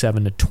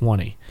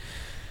 37-20.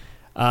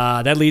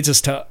 That leads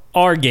us to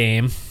our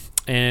game.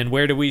 And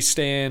where do we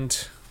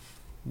stand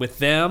with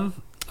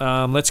them?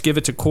 Let's give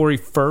it to Corey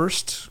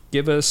first.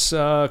 Give us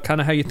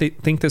kind of how you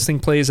think this thing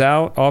plays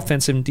out.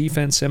 Offense and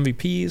defense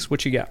MVPs.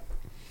 What you got?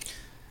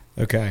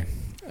 Okay.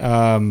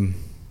 I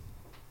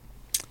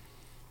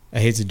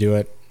hate to do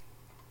it.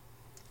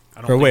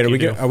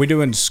 Are we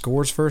doing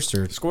scores first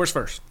or scores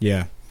first?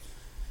 Yeah.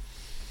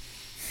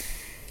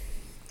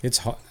 It's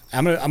hard.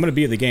 I'm gonna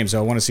be at the game, so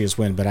I want to see us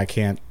win, but I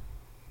can't.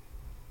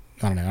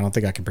 I don't know. I don't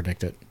think I can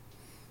predict it.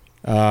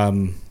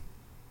 I'm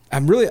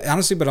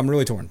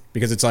really torn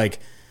because it's like,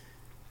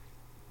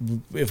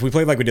 if we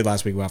play like we did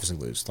last week, we obviously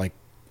lose. Like,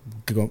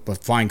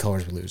 with flying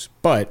colors we lose.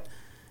 But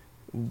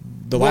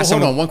the Well, last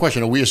hold time on. One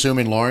question. Are we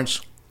assuming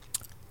Lawrence?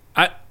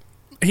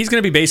 He's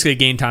going to be basically a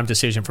game time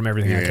decision from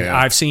everything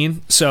I've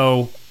seen.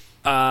 So,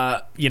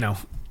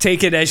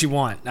 take it as you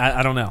want.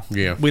 I don't know.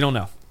 Yeah. We don't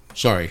know.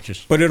 Sorry.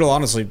 But it'll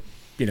honestly,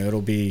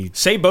 it'll be.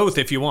 Say both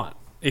if you want.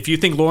 If you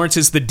think Lawrence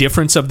is the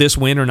difference of this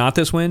win or not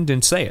this win,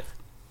 then say it.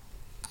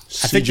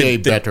 I think the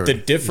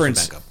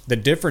the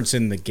difference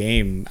in the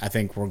game, I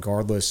think,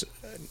 regardless.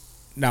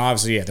 Now,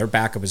 obviously, their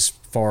backup is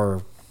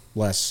far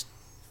less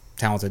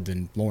talented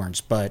than Lawrence,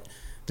 but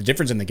the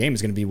difference in the game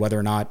is going to be whether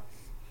or not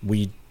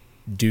we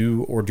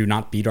do or do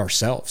not beat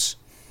ourselves.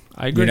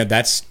 I agree.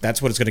 That's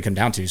what it's going to come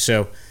down to.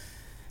 So,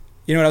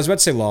 I was about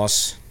to say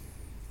loss,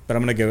 but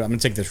I'm going to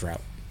take this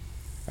route.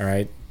 All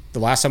right. The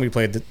last time we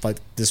played like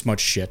this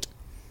much shit,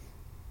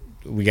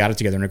 we got it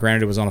together. And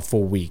granted, it was on a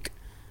full week,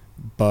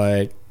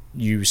 but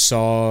you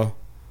saw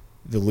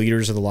the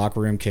leaders of the locker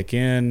room kick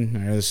in. I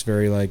know this is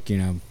very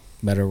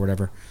meta or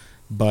whatever,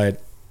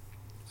 but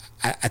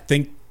I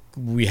think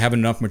we have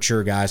enough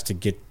mature guys to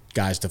get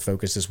guys to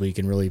focus this week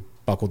and really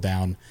buckle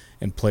down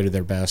and play to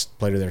their best,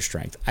 play to their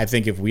strength. I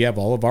think if we have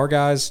all of our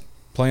guys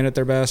playing at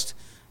their best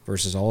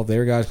versus all of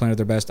their guys playing at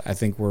their best, I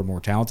think we're a more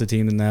talented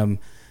team than them.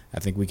 I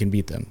think we can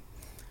beat them.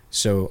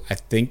 So I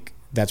think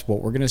that's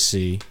what we're going to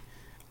see.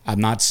 I'm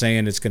not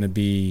saying it's going to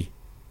be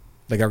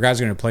like our guys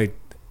are going to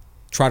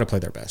try to play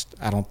their best.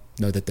 I don't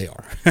know that they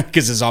are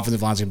because this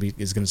offensive line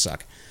is going to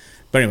suck.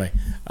 But anyway,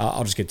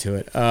 I'll just get to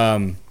it.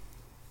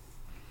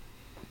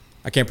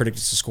 I can't predict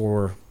us to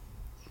score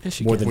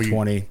more than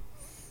 20.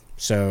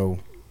 So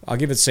I'll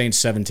give it Saints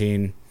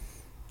 17,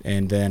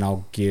 and then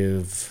it's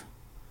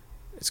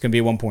going to be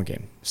a 1-point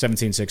game.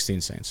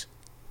 17-16 Saints.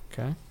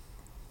 Okay.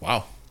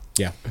 Wow.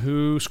 Yeah.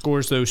 Who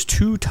scores those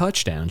 2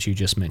 touchdowns you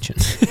just mentioned?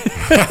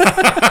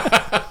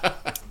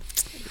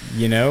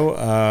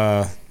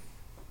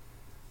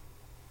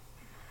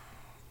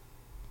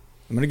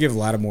 I'm going to give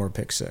Lattimore a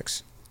pick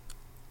 6.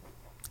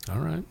 All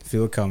right.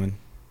 Feel it coming.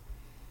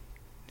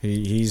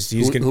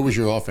 Who was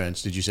your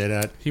offense? Did you say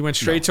that? He went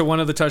straight to one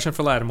of the touchdown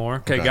for Lattimore.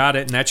 Okay, got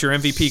it. And that's your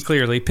MVP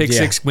clearly. Pick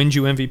 6 wins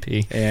you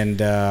MVP. And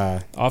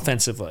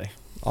offensive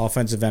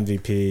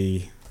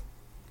MVP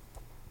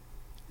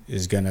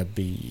is going to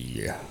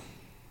be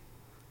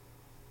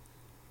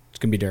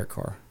Derek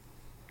Carr.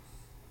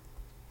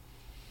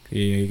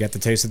 He got the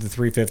taste of the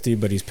 350,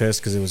 but he's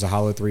pissed because it was a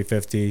hollow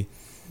 350.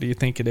 Do you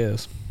think it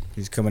is?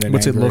 He's coming in.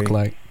 What's angry. it look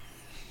like?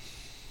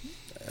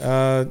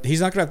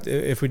 He's not gonna.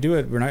 If we do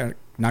it, we're not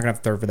gonna have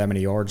to throw for that many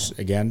yards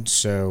again.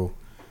 So,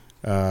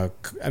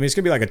 it's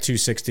gonna be like a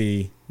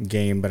 260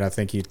 game, but I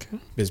think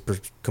his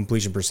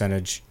completion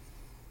percentage.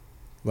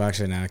 Well,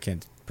 actually, no, I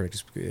can't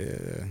predict.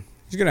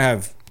 He's gonna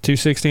have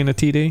 260 and a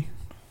TD.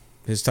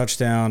 His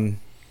touchdown.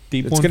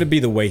 Deep it's one? gonna be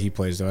the way he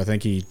plays, though. I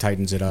think he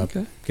tightens it up,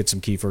 gets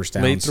some key first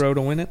downs. Late throw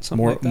to win it.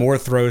 More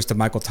throws to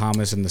Michael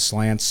Thomas in the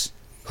slants.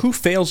 Who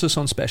fails us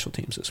on special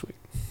teams this week?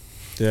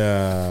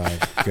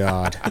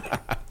 God.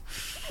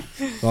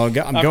 Well,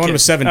 I'm going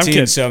with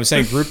 17, so I'm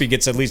saying Groupie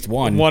gets at least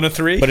 1. 1 of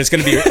 3, but it's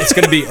going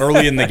to be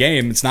early in the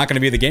game. It's not going to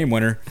be the game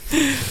winner.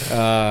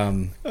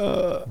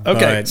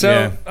 Okay,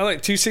 so I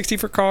like 260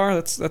 for Carr.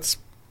 That's.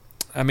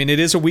 It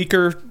is a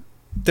weaker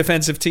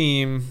defensive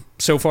team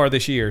so far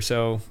this year.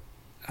 So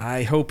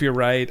I hope you're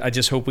right. I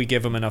just hope we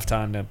give them enough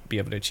time to be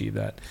able to achieve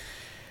that.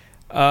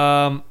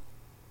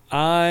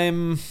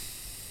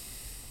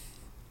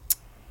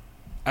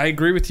 I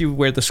agree with you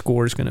where the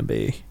score is going to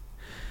be.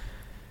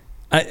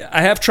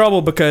 I have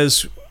trouble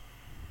because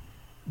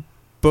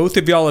both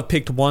of y'all have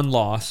picked 1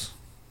 loss,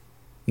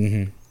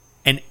 and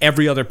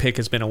every other pick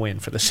has been a win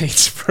for the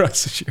Saints for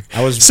us this year.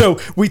 So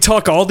we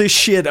talk all this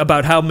shit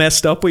about how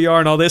messed up we are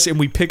and all this, and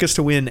we pick us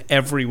to win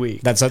every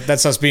week. That's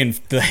us being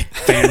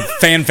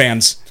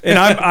fans. And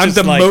I'm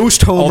the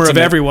most homer of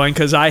everyone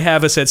because I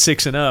have us at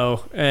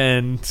 6-0,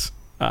 and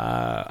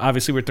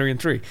obviously we're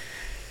 3-3.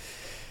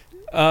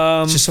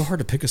 It's just so hard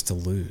to pick us to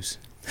lose.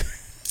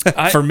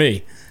 For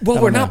me.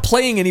 Well, we're not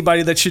playing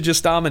anybody that should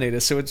just dominate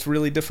us, so it's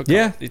really difficult.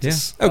 Yeah.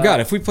 God,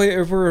 if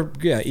we're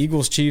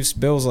Eagles, Chiefs,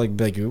 Bills,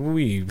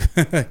 we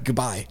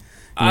goodbye.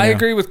 I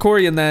agree with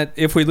Corey in that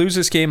if we lose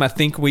this game, I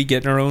think we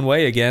get in our own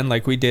way again,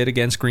 like we did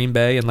against Green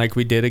Bay and like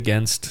we did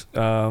against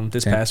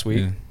this past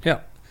week. Yeah.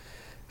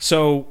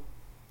 So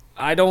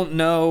I don't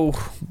know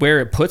where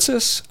it puts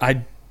us.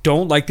 I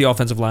don't like the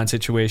offensive line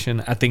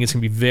situation. I think it's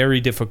going to be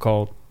very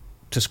difficult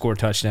to score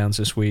touchdowns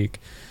this week.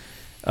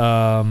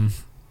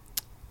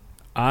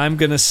 I'm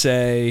going to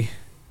say...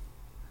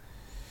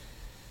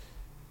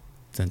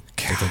 We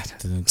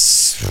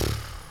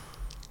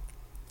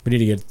need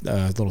to get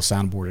a little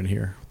soundboard in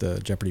here with the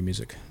Jeopardy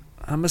music.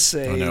 I'm going to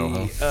say...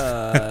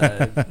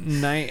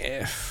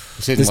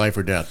 It's in life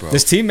or death, bro.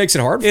 This team makes it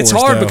hard for us, It's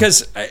hard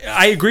because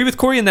I agree with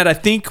Corey in that I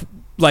think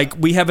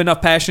we have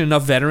enough passion,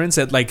 enough veterans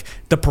that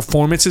the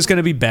performance is going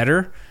to be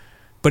better.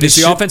 But is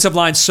the offensive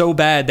line so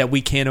bad that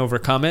we can't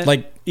overcome it?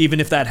 Even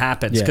if that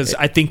happens, because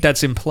I think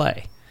that's in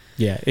play.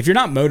 Yeah, if you're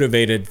not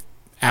motivated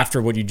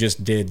after what you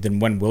just did, then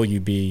when will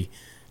you be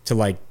to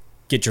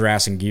get your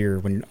ass in gear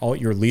when all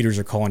your leaders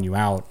are calling you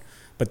out.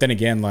 But then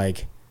again,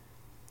 like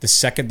the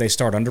second they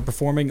start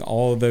underperforming,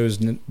 all of those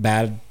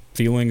bad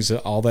feelings,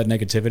 all that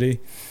negativity,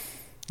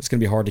 it's going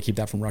to be hard to keep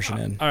that from rushing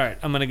in. All right,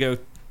 I'm going to go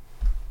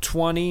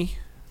 20-19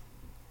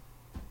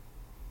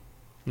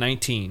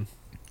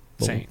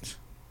 Saints.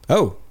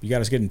 Oh, you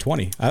got us getting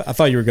 20. I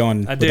thought you were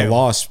going with a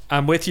loss.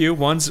 I'm with you.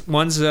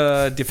 One's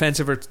a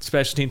defensive or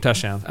special team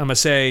touchdown. I'm going to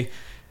say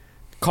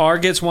Carr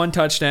gets one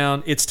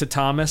touchdown. It's to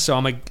Thomas, so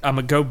I'm going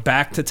to go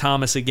back to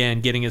Thomas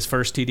again, getting his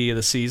first TD of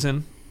the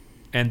season,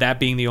 and that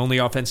being the only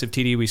offensive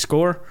TD we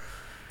score.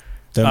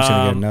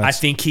 I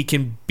think he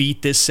can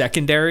beat this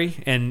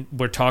secondary, and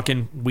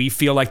we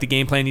feel like the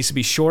game plan needs to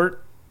be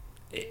short.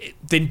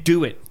 Then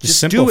do it. Just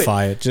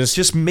simplify it.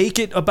 Just make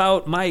it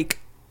about Mike.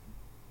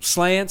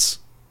 Slants,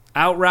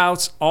 out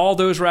routes, all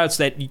those routes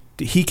that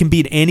he can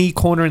beat any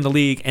corner in the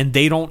league, and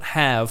they don't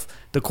have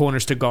the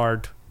corners to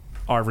guard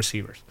our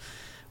receivers.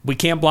 We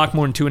can't block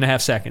more than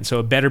 2.5 seconds,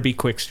 so it better be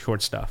quick,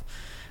 short stuff.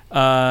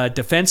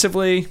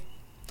 Defensively,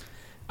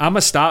 I'm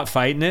going to stop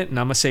fighting it, and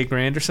I'm going to say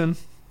Granderson.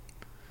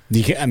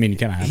 You kind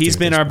of have He's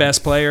been our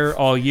best player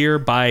all year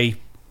by,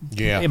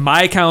 in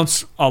my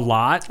accounts, a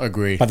lot.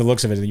 Agree. By the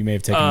looks of it, you may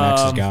have taken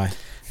Max's guy.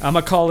 I'm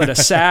going to call it a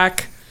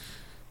sack,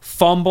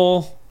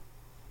 fumble,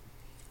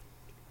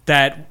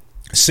 that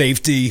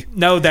safety.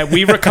 No, that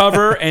we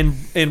recover and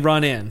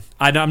run in.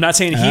 I'm not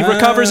saying he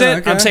recovers it.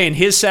 Okay. I'm saying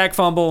his sack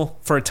fumble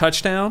for a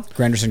touchdown.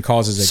 Granderson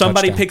causes a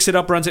Somebody touchdown. Picks it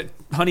up, runs it.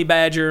 Honey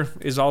Badger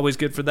is always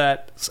good for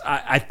that.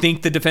 I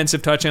think the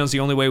defensive touchdown is the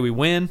only way we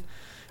win.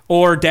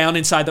 Or down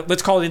inside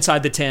let's call it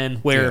inside the 10,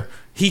 where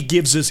he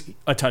gives us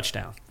a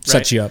touchdown. Right?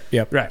 Sets you up.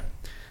 Yep. Right.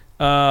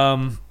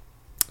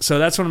 So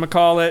that's what I'm going to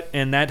call it,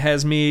 and that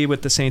has me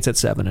with the Saints at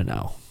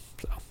 7-0.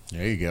 So.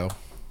 There you go.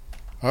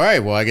 All right,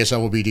 well, I guess I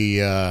will be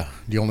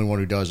the only one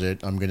who does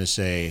it. I'm going to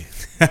say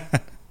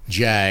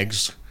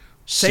Jags.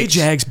 Say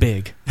Jags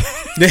big.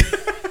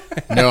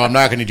 No, I'm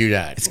not going to do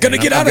that. It's going to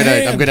get out of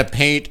hand. I'm going to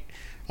paint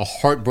a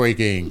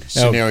heartbreaking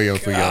scenario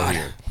for y'all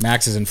here.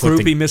 Max is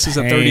inflicting Groupie misses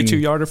a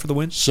 32-yarder for the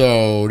win.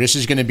 So this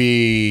is going to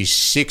be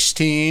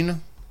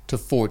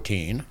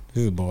 16-14.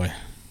 Oh, boy.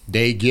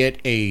 They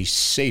get a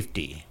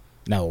safety.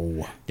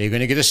 No. They're going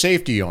to get a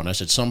safety on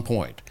us at some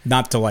point.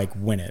 Not to,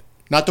 win it.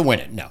 Not to win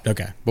it, no.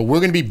 Okay. But we're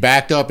going to be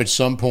backed up at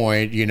some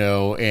point,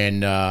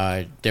 and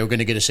they're going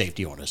to get a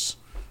safety on us.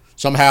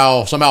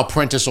 Somehow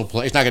Prentice will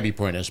play. It's not going to be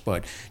Prentice,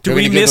 but do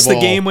we miss the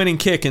game-winning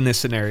kick in this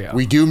scenario?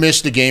 We do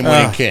miss the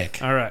game-winning kick.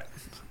 All right.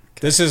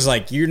 This is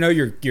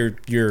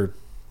you're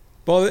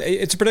well,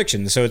 it's a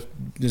prediction, so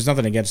there's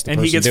nothing against the person.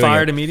 And he gets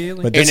fired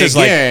immediately. But this is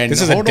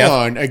a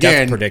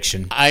death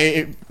prediction.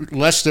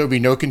 Lest there be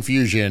no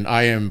confusion,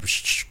 I am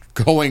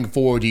going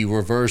for the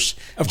reverse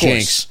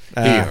jinx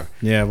here.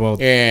 Yeah, well,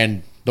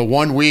 and the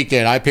one week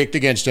that I picked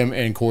against him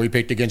and Corey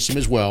picked against him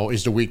as well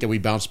is the week that we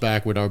bounced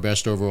back with our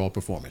best overall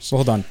performance. Well,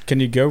 hold on. Can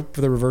you go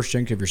for the reverse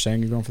jinx if you're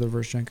saying you're going for the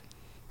reverse jinx?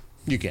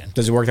 You can.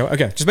 Does it work that way?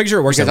 Okay, just make sure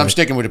it works. Because that I'm way.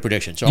 sticking with the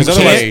prediction. So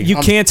you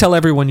can't tell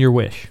everyone your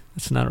wish.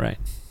 That's not right.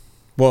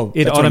 Well,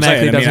 it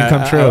automatically doesn't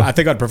come true. I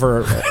think I'd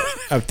prefer.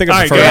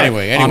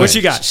 Anyway, what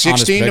you got?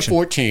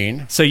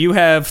 16-14. So you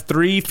have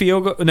 3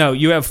 field goals. No,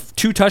 you have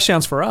 2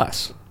 touchdowns for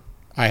us.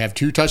 I have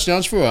 2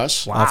 touchdowns for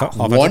us. Wow.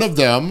 One of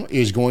them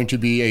is going to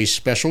be a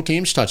special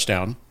teams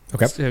touchdown.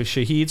 Okay. So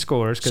Shaheed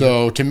scores.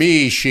 So to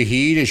me,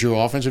 Shaheed is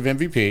your offensive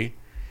MVP.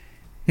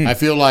 I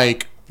feel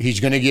like he's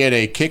going to get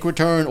a kick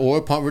return or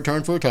a punt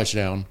return for a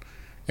touchdown.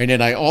 And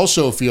then I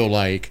also feel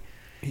like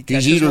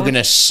he's either going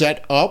to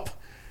set up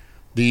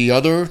the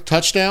other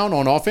touchdown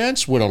on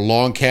offense with a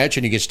long catch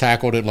and he gets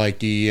tackled at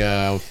the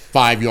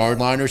 5-yard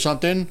line or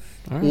something,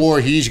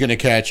 or he's going to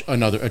catch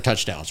a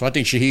touchdown. So I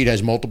think Shaheed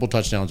has multiple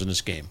touchdowns in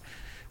this game.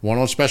 One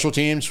on special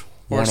teams,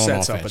 one on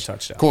offense. Up a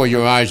touchdown. Corey,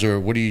 your eyes are,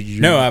 what do you...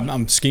 No,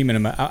 I'm scheming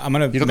him. I'm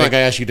going to... You look like I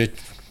asked you to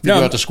figure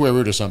out the square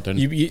root or something.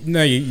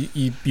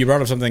 You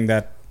brought up something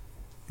that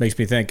makes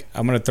me think.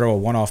 I'm going to throw a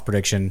one-off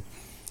prediction.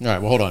 All right,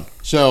 well, hold on.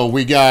 So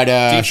we got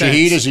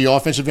Shaheed as the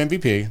offensive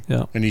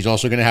MVP, and he's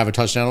also going to have a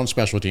touchdown on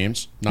special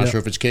teams. Not sure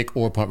if it's kick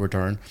or punt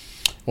return.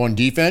 On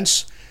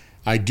defense,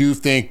 I do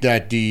think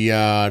that the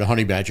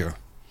Honey Badger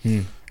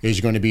is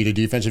going to be the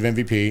defensive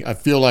MVP. I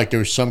feel like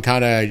there's some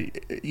kind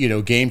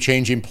of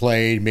game-changing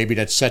play, maybe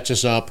that sets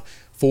us up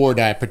for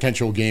that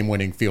potential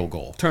game-winning field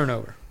goal.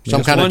 Turnover.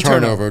 Some kind of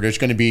turnover. There's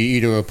going to be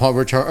either a punt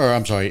return, or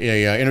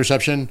a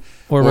interception,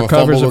 or a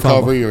fumble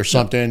recovery, or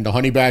something. The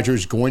Honey Badger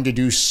is going to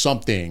do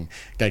something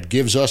that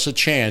gives us a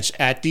chance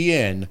at the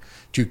end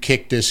to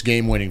kick this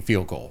game-winning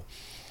field goal.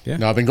 Yeah.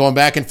 Now I've been going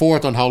back and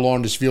forth on how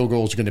long this field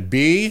goal is going to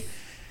be.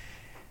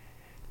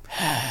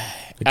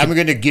 I'm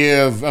going to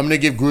give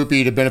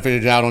Groupie the benefit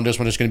of the doubt on this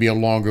one. It's going to be a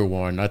longer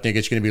one. I think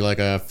it's going to be like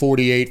a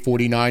 48,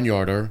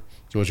 49-yarder.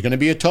 So it's going to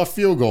be a tough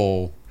field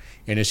goal.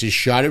 And it's his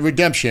shot at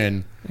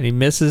redemption. And he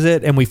misses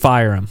it, and we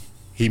fire him.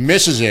 He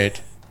misses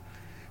it.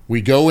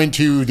 We go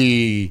into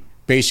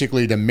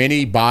basically the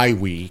mini bye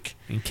week.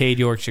 And Cade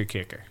York's your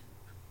kicker.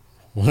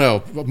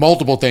 Well,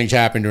 multiple things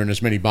happen during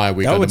this mini bye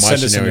week That under would my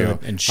send us scenario.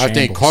 in I think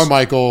shambles.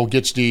 Carmichael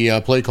gets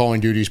the play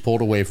calling duties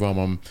pulled away from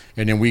him,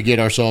 and then we get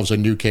ourselves a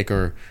new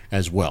kicker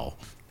as well.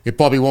 It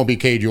probably won't be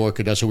Cade York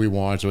because that's who we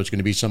want, so it's going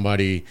to be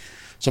somebody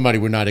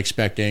we're not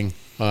expecting.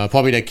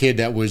 Probably that kid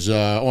that was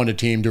on the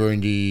team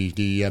during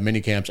the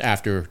mini camps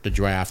after the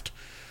draft,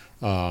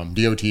 the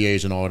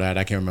OTAs and all that.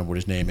 I can't remember what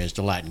his name is,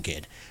 the Latin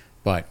kid.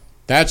 But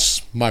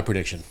that's my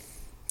prediction.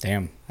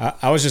 Damn.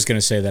 I was just going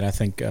to say that I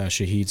think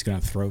Shaheed's going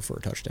to throw for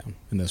a touchdown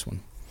in this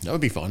one. That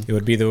would be fun. It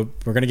would be we're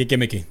going to get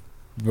gimmicky.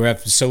 We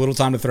have so little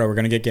time to throw. We're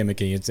going to get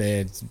gimmicky. It's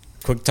a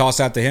quick toss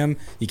out to him.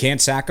 You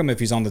can't sack him if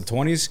he's on the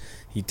 20s.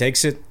 He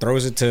takes it,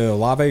 throws it to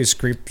Olave, who's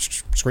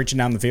screeching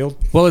down the field.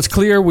 Well, it's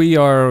clear we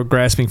are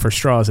grasping for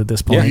straws at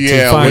this point.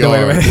 Yeah, to find we a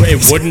way are. to-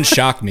 It wouldn't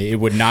shock me. It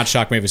would not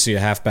shock me if I see a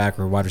halfback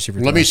or a wide receiver.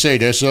 Let me say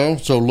this, though.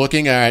 So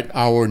looking at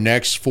our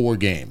next 4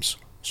 games,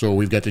 so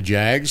we've got the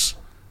Jags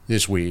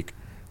this week.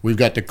 We've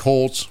got the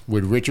Colts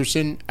with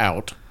Richardson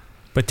out.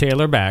 But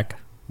Taylor back.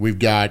 We've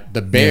got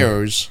the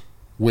Bears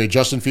with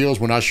Justin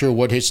Fields. We're not sure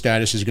what his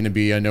status is going to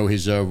be. I know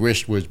his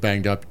wrist was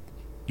banged up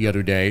the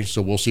other day,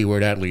 so we'll see where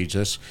that leads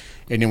us.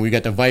 And then we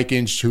got the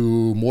Vikings,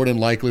 who more than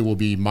likely will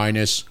be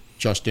minus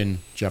Justin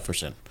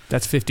Jefferson.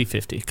 That's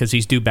 50-50 because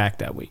he's due back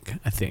that week,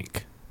 I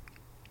think.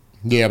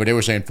 Yeah, but they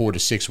were saying 4 to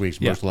 6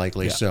 weeks most Yeah.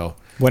 likely. Yeah. So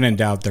When in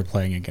doubt, they're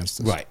playing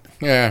against us. right,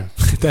 yeah.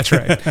 That's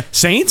right.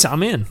 Saints,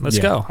 I'm in. Let's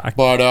Yeah. go.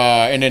 But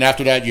and then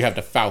after that, you have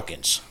the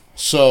Falcons.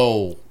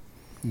 So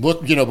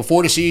look,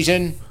 before the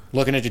season,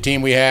 looking at the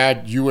team we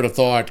had, you would have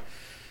thought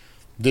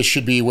this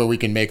should be where we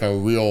can make a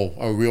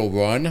real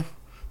run.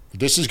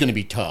 This is going to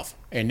be tough,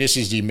 and this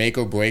is the make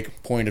or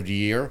break point of the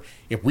year.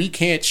 If we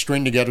can't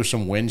string together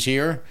some wins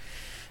here,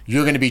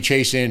 you're going to be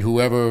chasing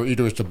whoever,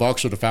 either it's the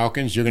Bucs or the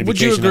Falcons. You're going to be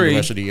Would you chasing them agree? the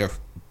rest of the year.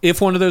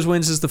 If one of those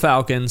wins is the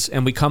Falcons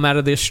and we come out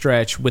of this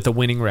stretch with a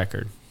winning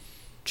record,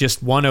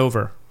 just one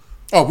over,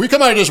 Oh, we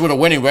come out of this with a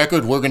winning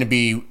record. We're going to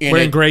be we're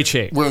in great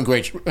shape. We're in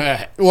great.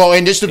 Well,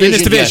 in this division, In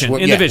this division,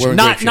 yes, in we're division, in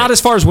not great shape. not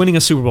as far as winning a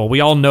Super Bowl. We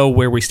all know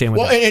where we stand with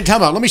Well, that. and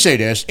time out. Let me say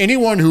this: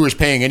 anyone who is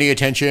paying any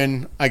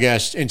attention, I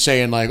guess, in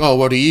saying like, "Oh,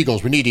 well, the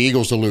Eagles, we need the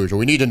Eagles to lose, or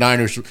we need the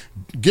Niners,"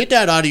 get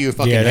that out of your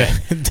fucking Yeah,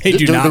 head. they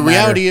do not The matter.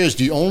 reality is,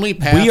 the only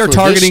path We are for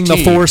targeting this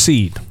the team, 4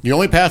 seed. The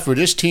only path for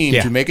this team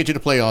Yeah. to make it to the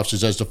playoffs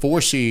is as the 4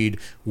 seed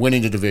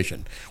winning the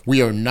division.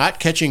 We are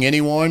not catching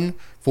anyone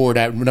for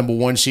that number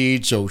 1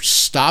 seed, so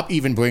stop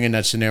even bringing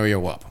that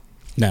scenario up.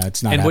 No,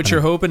 it's not. And what happening.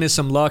 you're hoping is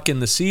some luck in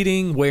the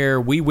seeding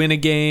where we win a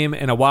game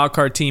and a wild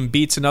card team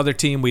beats another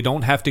team. We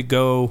don't have to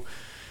go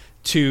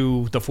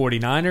to the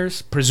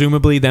 49ers,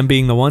 presumably them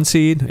being the 1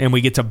 seed, and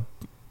we get to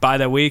bye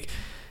that week.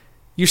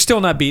 You're still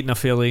not beating a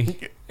Philly.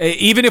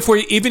 Even if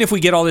we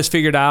get all this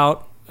figured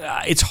out,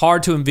 it's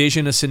hard to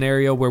envision a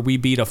scenario where we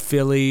beat a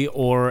Philly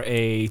or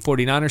a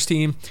 49ers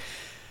team.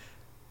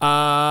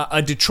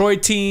 A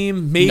Detroit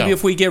team, maybe No.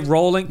 if we get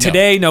rolling.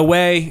 Today, no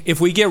way. If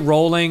we get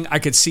rolling, I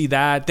could see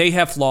that. They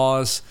have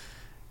flaws.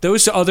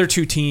 Those other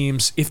 2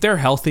 teams, if they're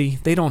healthy,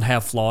 they don't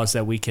have flaws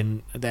that we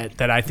can that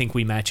I think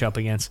we match up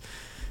against.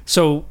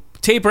 So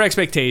taper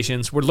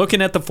expectations. We're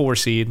looking at the 4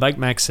 seed, like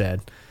Max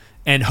said,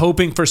 and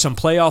hoping for some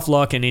playoff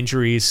luck and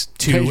injuries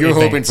to You're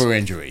hoping advance. for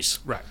injuries.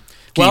 Right.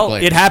 Key Well,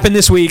 players. it happened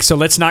this week, so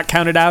let's not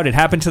count it out. It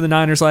happened to the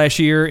Niners last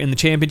year in the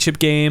championship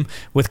game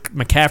with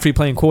McCaffrey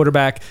playing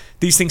quarterback.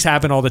 These things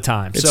happen all the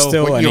time. It's so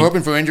still- But I you're mean-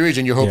 hoping for injuries,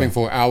 and you're hoping Yeah.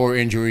 for our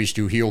injuries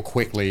to heal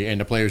quickly,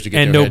 and the players to get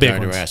And their no heads big out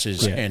of their ones.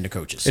 asses, Yeah. and the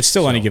coaches. It's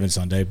still any given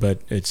Sunday,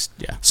 but it's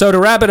So to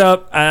wrap it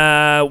up,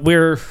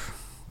 we're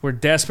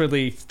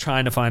desperately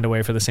trying to find a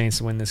way for the Saints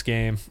to win this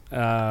game.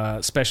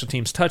 Special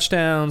teams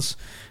touchdowns.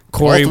 All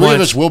Corey 3 of us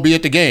wants will be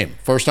at the game,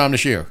 first time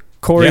this year.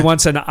 Yeah.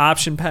 wants an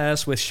option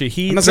pass with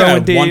Shaheed I'm not saying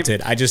throwing I deep. want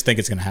it. I just think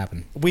it's going to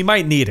happen. We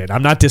might need it.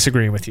 I'm not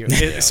disagreeing with you.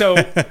 So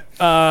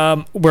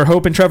we're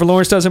hoping Trevor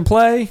Lawrence doesn't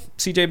play.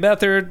 CJ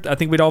Beathard, I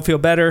think we'd all feel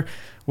better.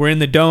 We're in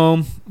the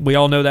dome. We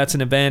all know that's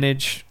an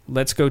advantage.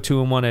 Let's go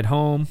 2-1 at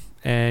home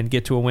and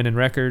get to a winning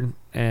record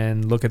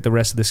and look at the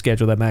rest of the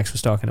schedule that Max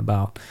was talking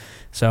about.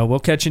 So we'll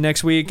catch you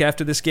next week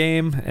after this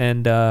game,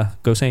 and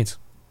go Saints.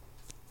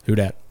 Who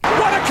dat?